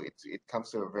well. So it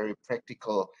comes to a very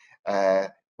practical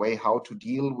way how to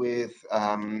deal with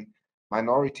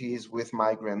minorities, with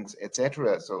migrants,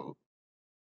 etc. So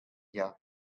yeah.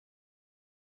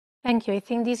 Thank you. I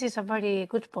think this is a very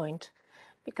good point,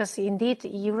 because indeed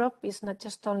Europe is not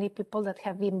just only people that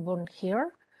have been born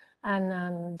here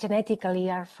and genetically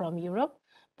are from Europe,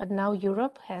 but now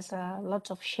Europe has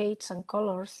lots of shades and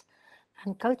colors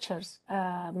and cultures.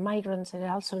 Migrants are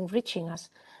also enriching us,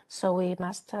 so we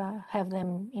must have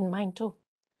them in mind too.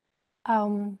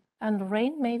 And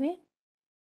Lorraine, maybe?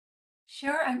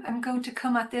 Sure, I'm going to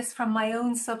come at this from my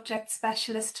own subject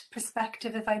specialist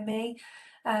perspective, if I may.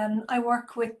 I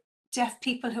work with deaf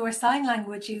people who are sign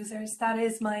language users. That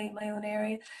is my own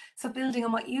area. So building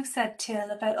on what you said, Till,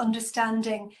 about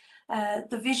understanding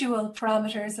the visual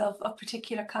parameters of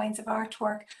particular kinds of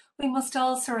artwork, we must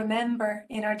also remember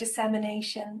in our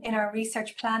dissemination, in our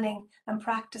research planning and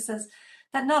practices,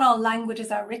 that not all languages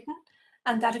are written,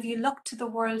 and that if you look to the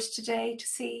world today to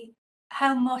see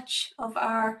how much of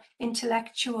our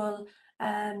intellectual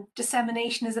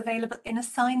dissemination is available in a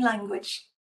sign language,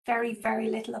 very, very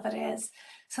little of it is.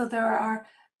 So there are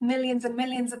millions and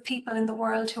millions of people in the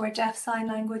world who are deaf sign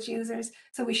language users.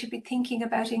 So we should be thinking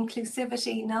about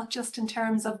inclusivity, not just in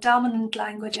terms of dominant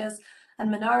languages and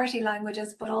minority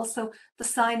languages, but also the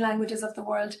sign languages of the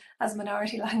world as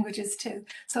minority languages too.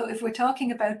 So if we're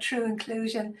talking about true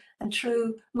inclusion and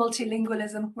true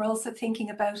multilingualism, we're also thinking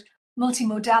about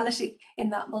multimodality in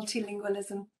that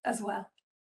multilingualism as well.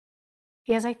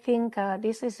 Yes, I think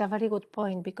this is a very good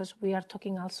point, because we are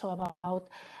talking also about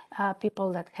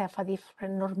people that have a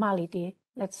different normality,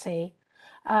 let's say.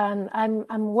 And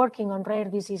I'm working on rare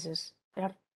diseases.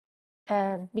 There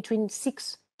are between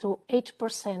 6 to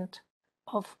 8%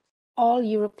 of all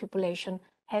Europe population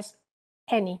has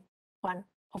any one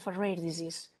of a rare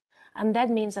disease. And that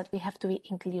means that we have to be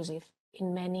inclusive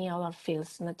in many other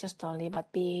fields, not just only,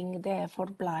 but being deaf or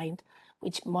blind,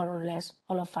 which more or less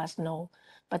all of us know.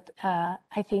 But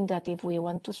I think that if we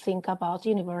want to think about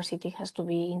university has to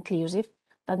be inclusive,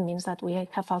 that means that we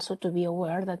have also to be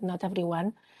aware that not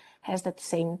everyone has that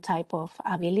same type of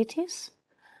abilities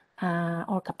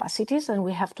or capacities, and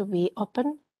we have to be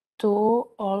open to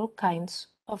all kinds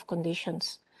of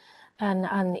conditions. And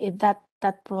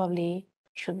that probably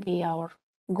should be our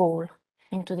goal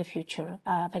into the future,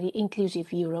 a very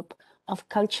inclusive Europe of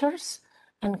cultures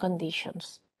and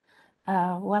conditions.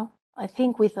 Well, I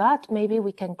think with that, maybe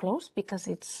we can close, because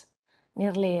it's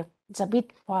a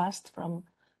bit past from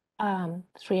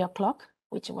 3 o'clock,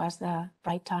 which was the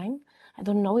right time. I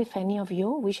don't know if any of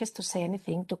you wishes to say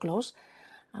anything to close.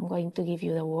 I'm going to give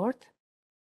you the word.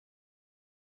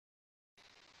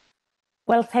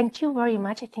 Well, thank you very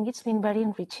much. I think it's been very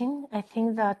enriching. I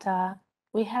think that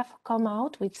we have come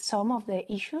out with some of the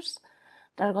issues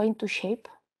that are going to shape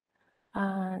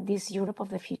this Europe of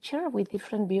the future, with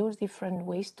different views, different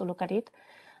ways to look at it.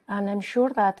 And I'm sure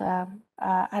that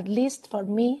at least for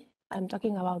me, I'm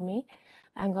talking about me,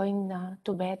 I'm going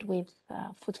to bed with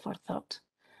food for thought,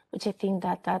 which I think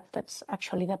that's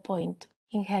actually the point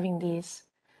in having this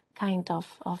kind of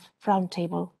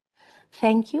roundtable.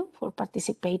 Thank you for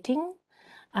participating.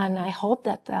 And I hope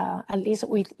that at least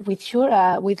with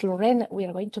Lorraine, we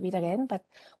are going to meet again, but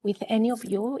with any of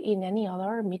you in any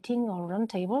other meeting or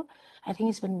roundtable, I think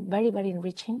it's been very, very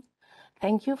enriching.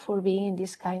 Thank you for being in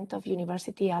this kind of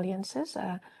university alliances,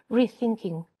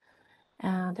 rethinking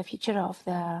the future of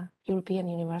the European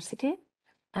University.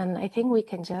 And I think we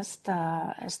can just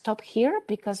stop here,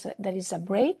 because there is a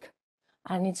break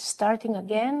and it's starting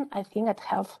again, I think at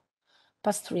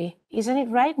 3:30. Isn't it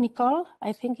right, Nicole?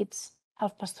 I think it's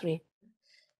 3:30.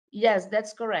 Yes,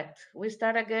 that's correct. We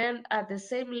start again at the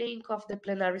same link of the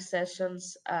plenary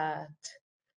sessions at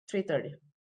 3:30.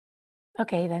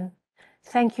 Okay, then.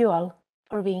 Thank you all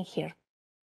for being here.